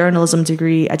have a journalism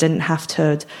degree. I didn't have to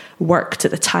have worked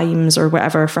at the Times or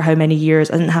whatever for how many years.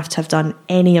 I didn't have to have done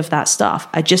any of that stuff.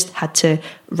 I just had to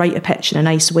write a pitch in a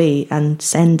nice way and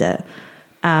send it.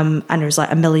 And there's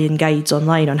like a million guides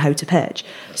online on how to pitch.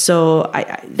 So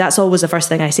that's always the first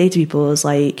thing I say to people is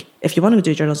like, if you want to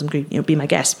do journalism, be my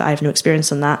guest, but I have no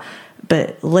experience in that.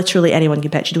 But literally anyone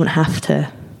can pitch. You don't have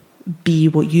to be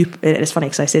what you, it's funny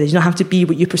because I say this, you don't have to be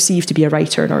what you perceive to be a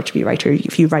writer in order to be a writer.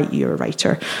 If you write, you're a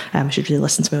writer. I should really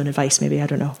listen to my own advice, maybe, I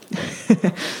don't know.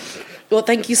 Well,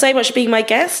 thank you so much for being my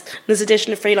guest in this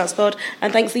edition of Freelance Pod,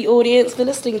 and thanks to the audience for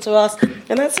listening to us.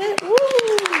 And that's it. Woo!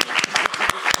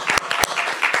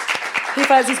 Who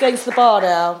fancies going to the bar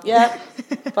now? Yeah?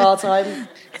 Bar time.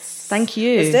 Thank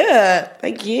you. Let's do it.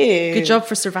 Thank you. Good job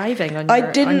for surviving on your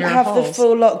I didn't have halls. the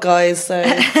full lot, guys, so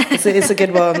it's a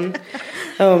good one.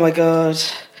 Oh my God.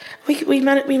 We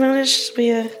managed.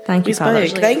 Thank you, spoke.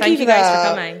 Thank you for guys that.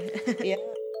 for coming. Yeah.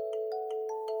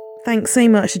 Thanks so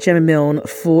much to Gemma Milne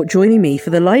for joining me for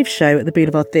the live show at the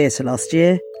Boulevard Theatre last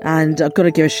year. And I've got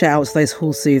to give a shout out to those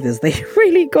hall soothers. They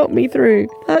really got me through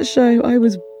that show. I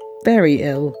was very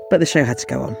ill, but the show had to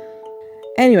go on.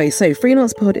 Anyway, so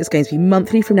Freelance Pod is going to be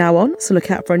monthly from now on, so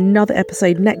look out for another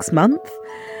episode next month.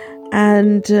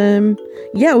 And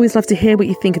always love to hear what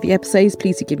you think of the episodes.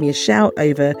 Please do give me a shout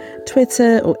over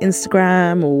Twitter or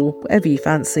Instagram or whatever you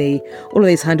fancy. All of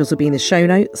those handles will be in the show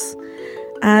notes.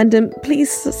 And please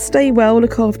stay well,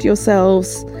 look after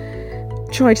yourselves.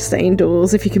 Try to stay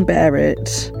indoors if you can bear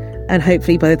it. And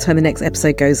hopefully by the time the next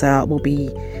episode goes out, we'll be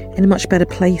in a much better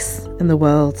place in the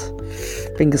world.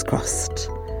 Fingers crossed.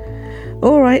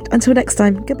 All right, until next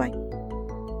time, goodbye.